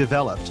veterinarian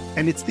developed,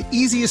 and it's the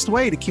easiest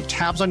way to keep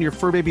tabs on your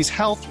fur baby's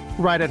health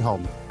right at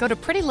home. Go to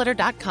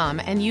prettylitter.com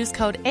and use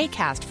code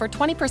ACAST for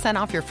 20%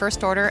 off your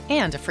first order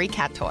and a free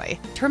cat toy.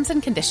 Terms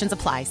and conditions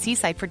apply. See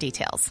site for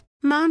details.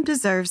 Mom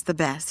deserves the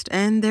best,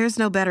 and there's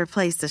no better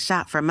place to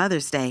shop for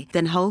Mother's Day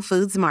than Whole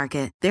Foods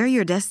Market. They're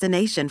your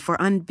destination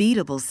for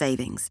unbeatable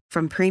savings,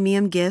 from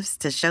premium gifts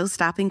to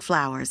show-stopping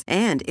flowers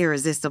and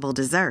irresistible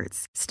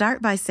desserts.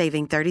 Start by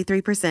saving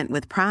 33%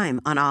 with Prime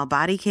on all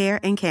body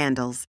care and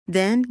candles.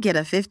 Then get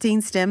a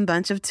 15-stem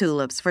bunch of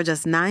tulips for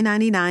just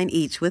 $9.99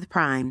 each with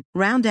Prime.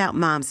 Round out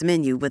Mom's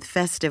menu with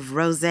festive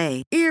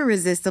rosé,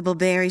 irresistible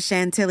berry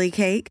chantilly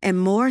cake,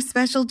 and more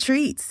special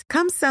treats.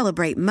 Come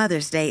celebrate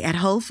Mother's Day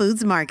at Whole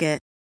Foods Market.